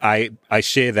I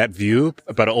share that view,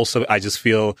 but also I just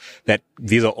feel that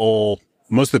these are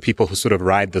most of the people who sort of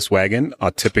ride this wagon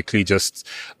are typically just,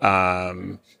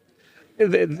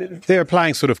 they're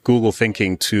applying sort of Google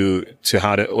thinking to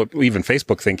how to, or even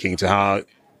Facebook thinking to how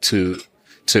to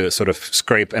sort of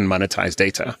scrape and monetize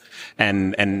data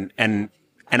and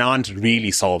aren't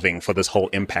really solving for this whole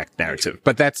impact narrative.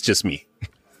 But that's just me.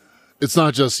 It's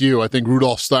not just you. I think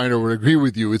Rudolf Steiner would agree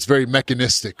with you. It's very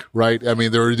mechanistic, right? I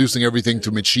mean, they're reducing everything to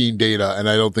machine data, and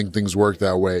I don't think things work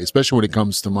that way, especially when it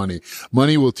comes to money.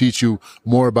 Money will teach you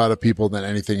more about a people than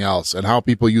anything else, and how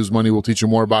people use money will teach you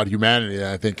more about humanity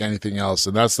than I think anything else.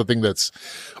 And that's the thing that's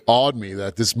awed me,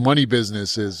 that this money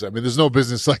business there's no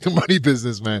business like the money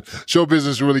business, man. Show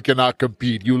business really cannot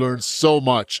compete. You learn so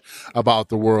much about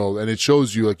the world, and it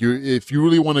shows you, if you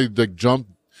really want to jump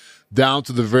down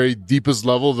to the very deepest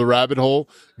level of the rabbit hole,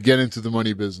 get into the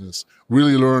money business.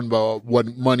 Really learn about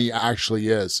what money actually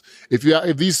is. If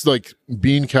these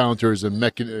bean counters and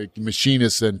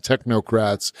machinists and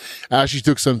technocrats actually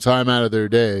took some time out of their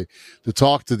day to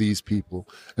talk to these people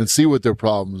and see what their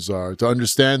problems are, to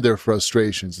understand their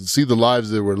frustrations and see the lives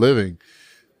they were living,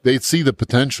 they'd see the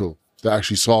potential to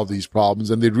actually solve these problems,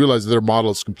 and they'd realize that their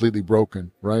model is completely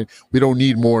broken, right? We don't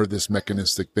need more of this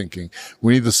mechanistic thinking.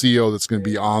 We need the CEO that's going to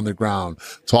be on the ground,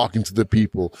 talking to the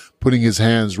people, putting his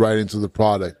hands right into the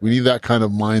product. We need that kind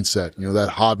of mindset,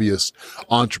 that hobbyist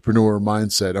entrepreneur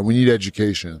mindset, and we need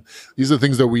education. These are the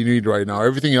things that we need right now.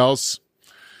 Everything else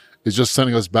is just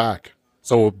sending us back.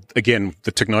 So again,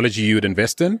 the technology you would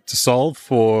invest in to solve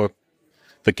for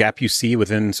the gap you see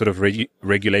within sort of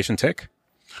regulation tech?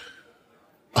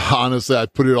 Honestly,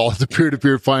 I'd put it all into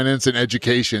peer-to-peer finance and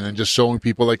education, and just showing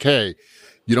people hey,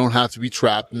 you don't have to be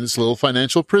trapped in this little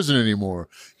financial prison anymore.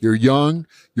 You're young,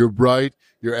 you're bright,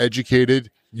 you're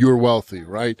educated, you're wealthy,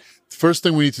 right? First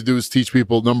thing we need to do is teach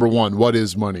people, number one, what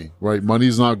is money, right? Money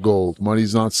is not gold. Money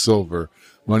is not silver.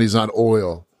 Money is not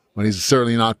oil. Money is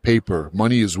certainly not paper.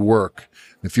 Money is work.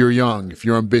 If you're young, if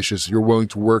you're ambitious, you're willing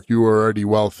to work, you are already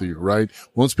wealthy, right?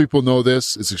 Once people know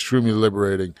this, it's extremely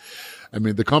liberating. I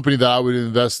mean, the company that I would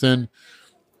invest in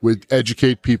would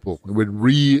educate people. It would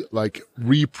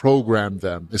reprogram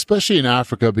them, especially in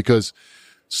Africa, because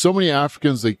so many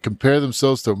Africans, they compare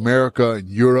themselves to America and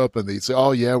Europe, and they say,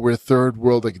 oh yeah, we're third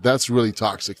world. Like, that's really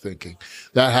toxic thinking.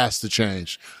 That has to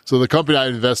change. So the company I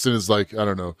invest in is like, I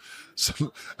don't know,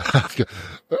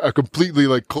 a completely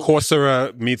like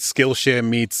Coursera meets Skillshare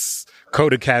meets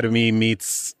Code Academy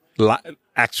meets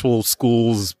actual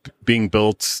schools being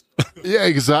built. Yeah,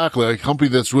 exactly. A company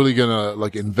that's really going to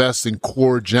like invest in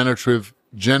core generative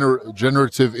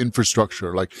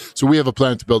infrastructure. Like, so we have a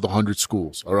plan to build 100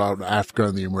 schools around Africa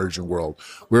and the emerging world.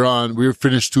 We've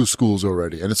finished 2 schools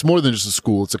already, and it's more than just a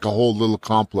school. It's like a whole little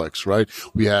complex, right?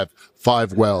 We have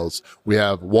 5 wells. We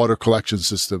have water collection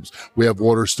systems. We have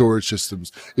water storage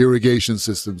systems, irrigation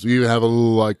systems. We even have a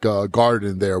little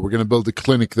garden there. We're going to build a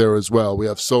clinic there as well. We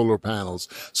have solar panels,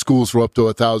 schools for up to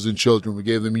 1,000 children. We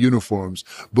gave them uniforms,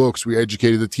 books. We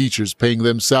educated the teachers, paying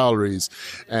them salaries.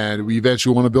 And we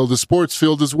eventually want to build a sports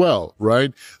field as well,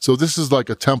 right? So this is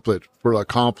like a template for a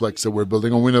complex that we're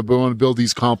building. And we want to build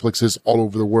these complexes all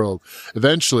over the world.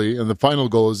 Eventually, and the final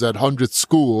goal is that 100th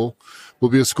school will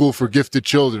be a school for gifted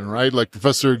children, right? Like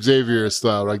Professor Xavier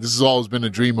style. Like, this has always been a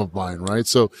dream of mine, right?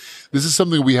 So this is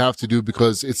something we have to do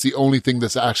because it's the only thing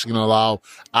that's actually going to allow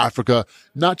Africa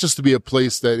not just to be a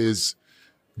place that is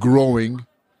growing,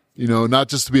 you know, not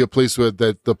just to be a place where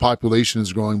that the population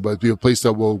is growing, but be a place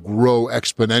that will grow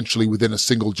exponentially within a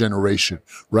single generation,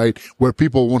 right? Where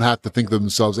people won't have to think of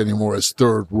themselves anymore as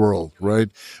third world, right?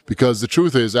 Because the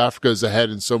truth is Africa is ahead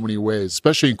in so many ways,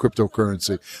 especially in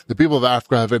cryptocurrency. The people of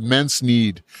Africa have immense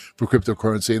need for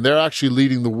cryptocurrency, and they're actually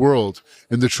leading the world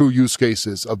in the true use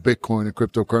cases of Bitcoin and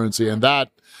cryptocurrency. And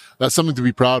that's something to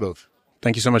be proud of.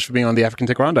 Thank you so much for being on the African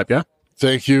Tech Roundup. Yeah.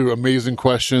 Thank you. Amazing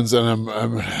questions. And I'm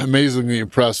amazingly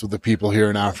impressed with the people here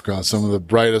in Africa. Some of the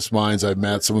brightest minds I've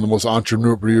met, some of the most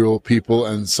entrepreneurial people,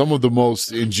 and some of the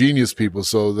most ingenious people.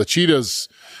 So the cheetahs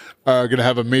are going to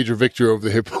have a major victory over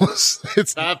the hippos.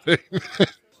 It's happening.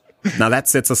 Now that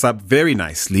sets us up very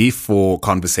nicely for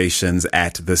conversations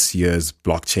at this year's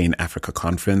Blockchain Africa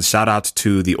conference. Shout out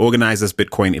to the organizers,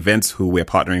 Bitcoin Events, who we're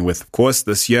partnering with, of course,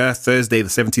 this year, Thursday, the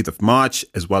 17th of March,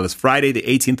 as well as Friday, the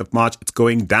 18th of March. It's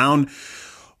going down.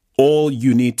 All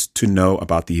you need to know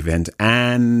about the event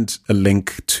and a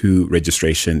link to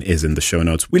registration is in the show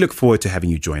notes. We look forward to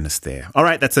having you join us there. All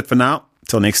right, that's it for now.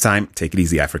 Till next time, take it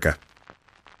easy, Africa.